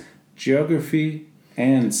 which is geography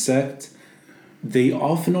and sect. They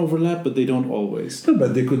often overlap, but they don't always. No,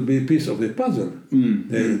 but they could be a piece of the puzzle.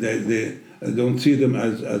 They don't see them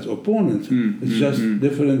as opponents. It's just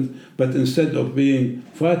different. But instead of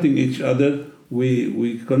fighting each other,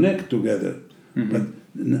 we connect together. But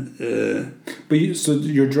So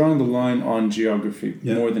you're drawing the line on geography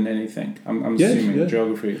more than anything. I'm assuming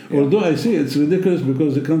geography. Yeah. Although I see it's ridiculous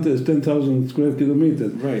because the country is 10,000 square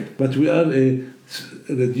kilometers. Right. But we are a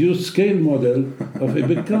reduced scale model of a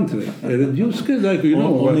big country. A reduced scale, like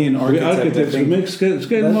only an architect. We architects who make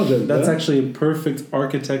scale model. That's actually a perfect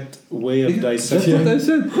architect way of dissecting. That's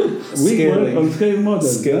what I said. We work on scale model.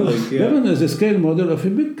 Scaling. Yeah. Lebanon is a scale model of a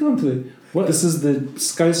big country. This is the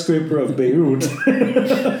skyscraper of Beirut,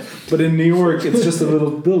 but in New York it's just a little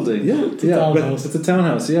building. It's a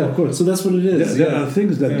townhouse. Yeah, of course. So that's what it is. There are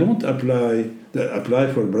things that don't apply. That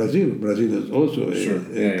apply for Brazil. Brazil is also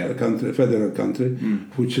a country, a federal country,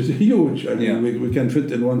 which is huge. I mean, we can fit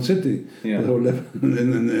in one city. The whole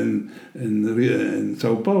Lebanon in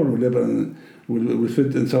Sao Paulo, Lebanon will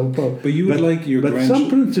fit in Sao Paulo. But you would like your But some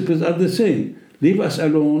principles are the same. Leave us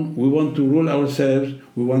alone. We want to rule ourselves.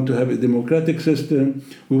 We want to have a democratic system.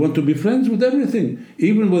 We want to be friends with everything,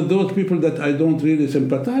 even with those people that I don't really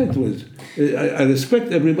sympathize with. I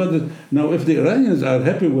respect everybody. Now, if the Iranians are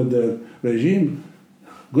happy with the regime,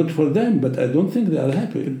 good for them, but I don't think they are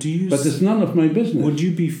happy. But it's none of my business. Would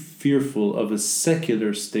you be fearful of a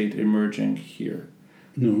secular state emerging here?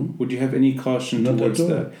 No. Would you have any caution towards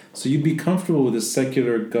that? So you'd be comfortable with a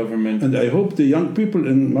secular government? And I hope the young people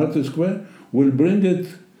in Martyrs Square will bring it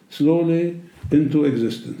slowly into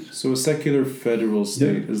existence. So a secular federal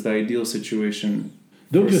state is the ideal situation.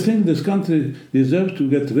 Don't you think this country deserves to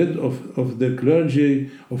get rid of the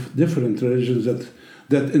clergy of different religions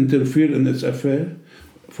that interfere in its affair?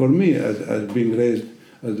 For me, as being raised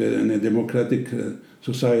in a democratic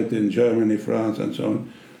society in Germany, France, and so on,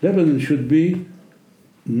 Lebanon should be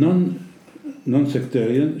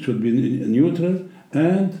non-sectarian, should be neutral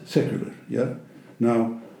and secular.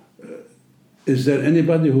 Now, is there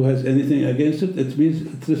anybody who has anything against it? It means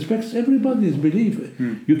it respects everybody's belief.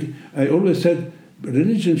 I always said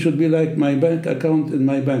religion should be like my bank account in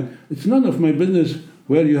my bank. It's none of my business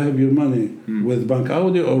where you have your money, with Bank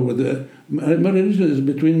Audi or with my religion is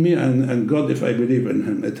between me and God if I believe in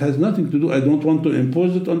Him. It has nothing to do. I don't want to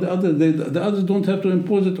impose it on the others. The others don't have to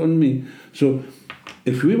impose it on me. So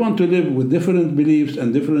if we want to live with different beliefs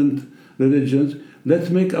and different religions,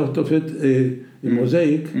 let's make out of it a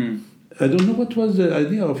mosaic. I don't know what was the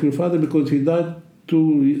idea of your father because he died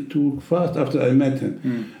too fast after I met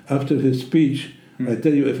him. After his speech, I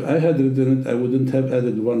tell you, if I had written it, I wouldn't have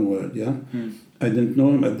added one word. I didn't know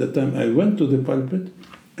him at that time. I went to the pulpit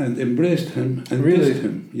and embraced him and kissed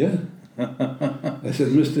him. I said,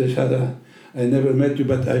 Mr. Shara, I never met you,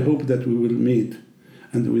 but I hope that we will meet.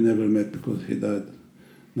 And we never met because he died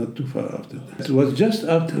not too far after that. It was just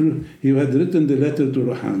after he had written the letter to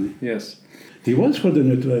Rouhani. Yes. He was for the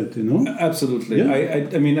neutrality, no? Absolutely.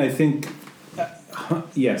 I mean, I think,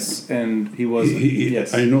 yes, and he was.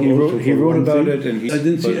 Yes, I know. He wrote about it, and I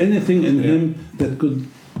didn't see anything in him that could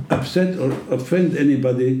upset or offend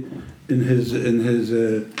anybody in his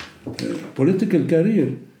political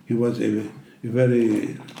career. He was a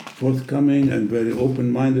very forthcoming and very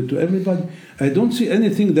open-minded to everybody. I don't see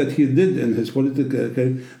anything that he did in his political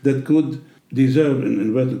career that could deserve, in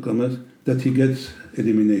inverted commas, that he gets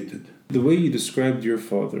eliminated. The way you described your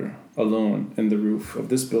father alone in the roof of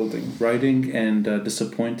this building, writing and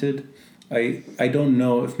disappointed, I don't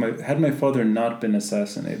know if had my father not been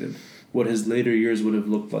assassinated, what his later years would have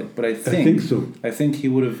looked like. But I think so. I think he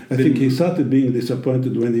would have. I think he started being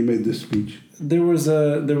disappointed when he made this speech. There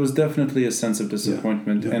was definitely a sense of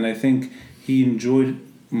disappointment, and I think he enjoyed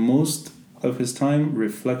most of his time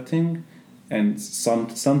reflecting and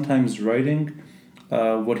sometimes writing.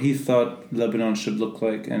 What he thought Lebanon should look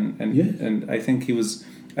like, and I think he was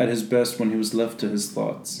at his best when he was left to his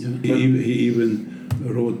thoughts. He even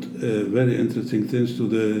wrote very interesting things to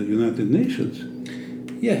the United Nations.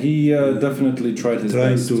 Yeah, he definitely tried his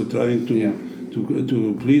best. Trying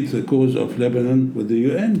to plead the cause of Lebanon with the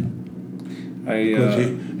UN. Because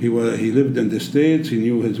he lived in the States, he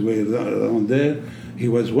knew his way around there. He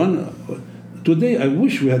was one. Today, I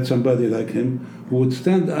wish we had somebody like him who would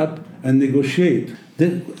stand up and negotiate.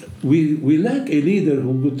 We lack a leader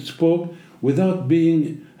who could speak without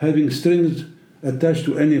having strings attached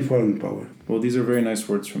to any foreign power. Well, these are very nice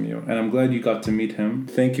words from you, and I'm glad you got to meet him.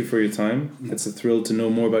 Thank you for your time. It's a thrill to know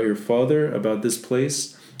more about your father, about this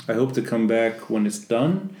place. I hope to come back when it's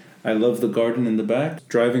done. I love the garden in the back.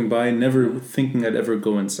 Driving by, never thinking I'd ever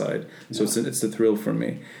go inside. So it's a thrill for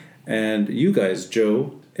me. And you guys,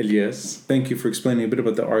 Joe, Elias, thank you for explaining a bit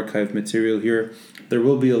about the archive material here. There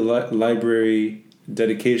will be a library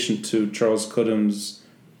dedication to Charles Cuddam's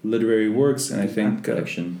literary works, and I think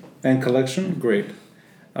collection. And collection, great.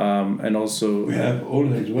 And also... We have all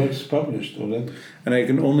his works published already. And I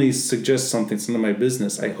can only suggest something, it's none of my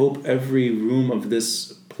business. I hope every room of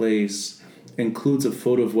this place includes a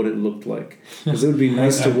photo of what it looked like. Because it would be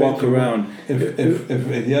nice to walk around. If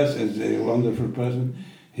Elias is a wonderful person,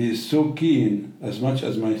 he is so keen, as much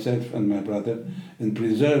as myself and my brother, in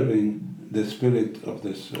preserving the spirit of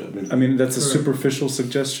this building. I mean, that's a superficial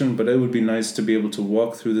suggestion, but it would be nice to be able to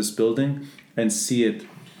walk through this building and see it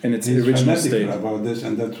in its original state. He's about this,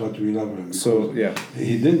 and that's what we love him. So, yeah.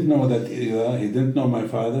 He didn't know that, he didn't know my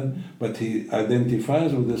father, but he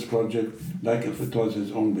identifies with this project like if it was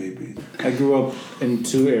his own baby. I grew up in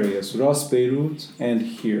two areas, Ras Beirut and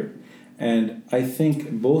here. And I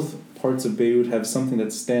think both parts of Beirut have something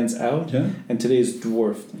that stands out, and today is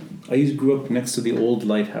dwarfed. I grew up next to the old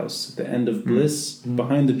lighthouse, the end of Bliss,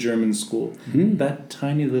 behind the German school. That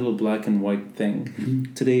tiny little black and white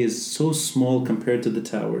thing today is so small compared to the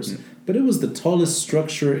towers. But it was the tallest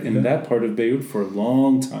structure in that part of Beirut for a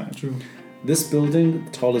long time. True. This building,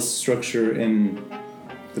 the tallest structure in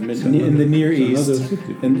the Near East,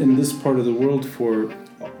 in this part of the world for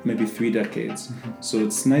maybe 3 decades. So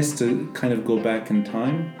it's nice to kind of go back in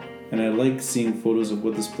time, and I like seeing photos of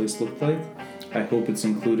what this place looked like. I hope it's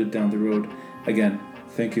included down the road. Again,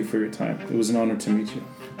 thank you for your time. It was an honor to meet you.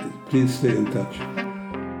 Please stay in touch.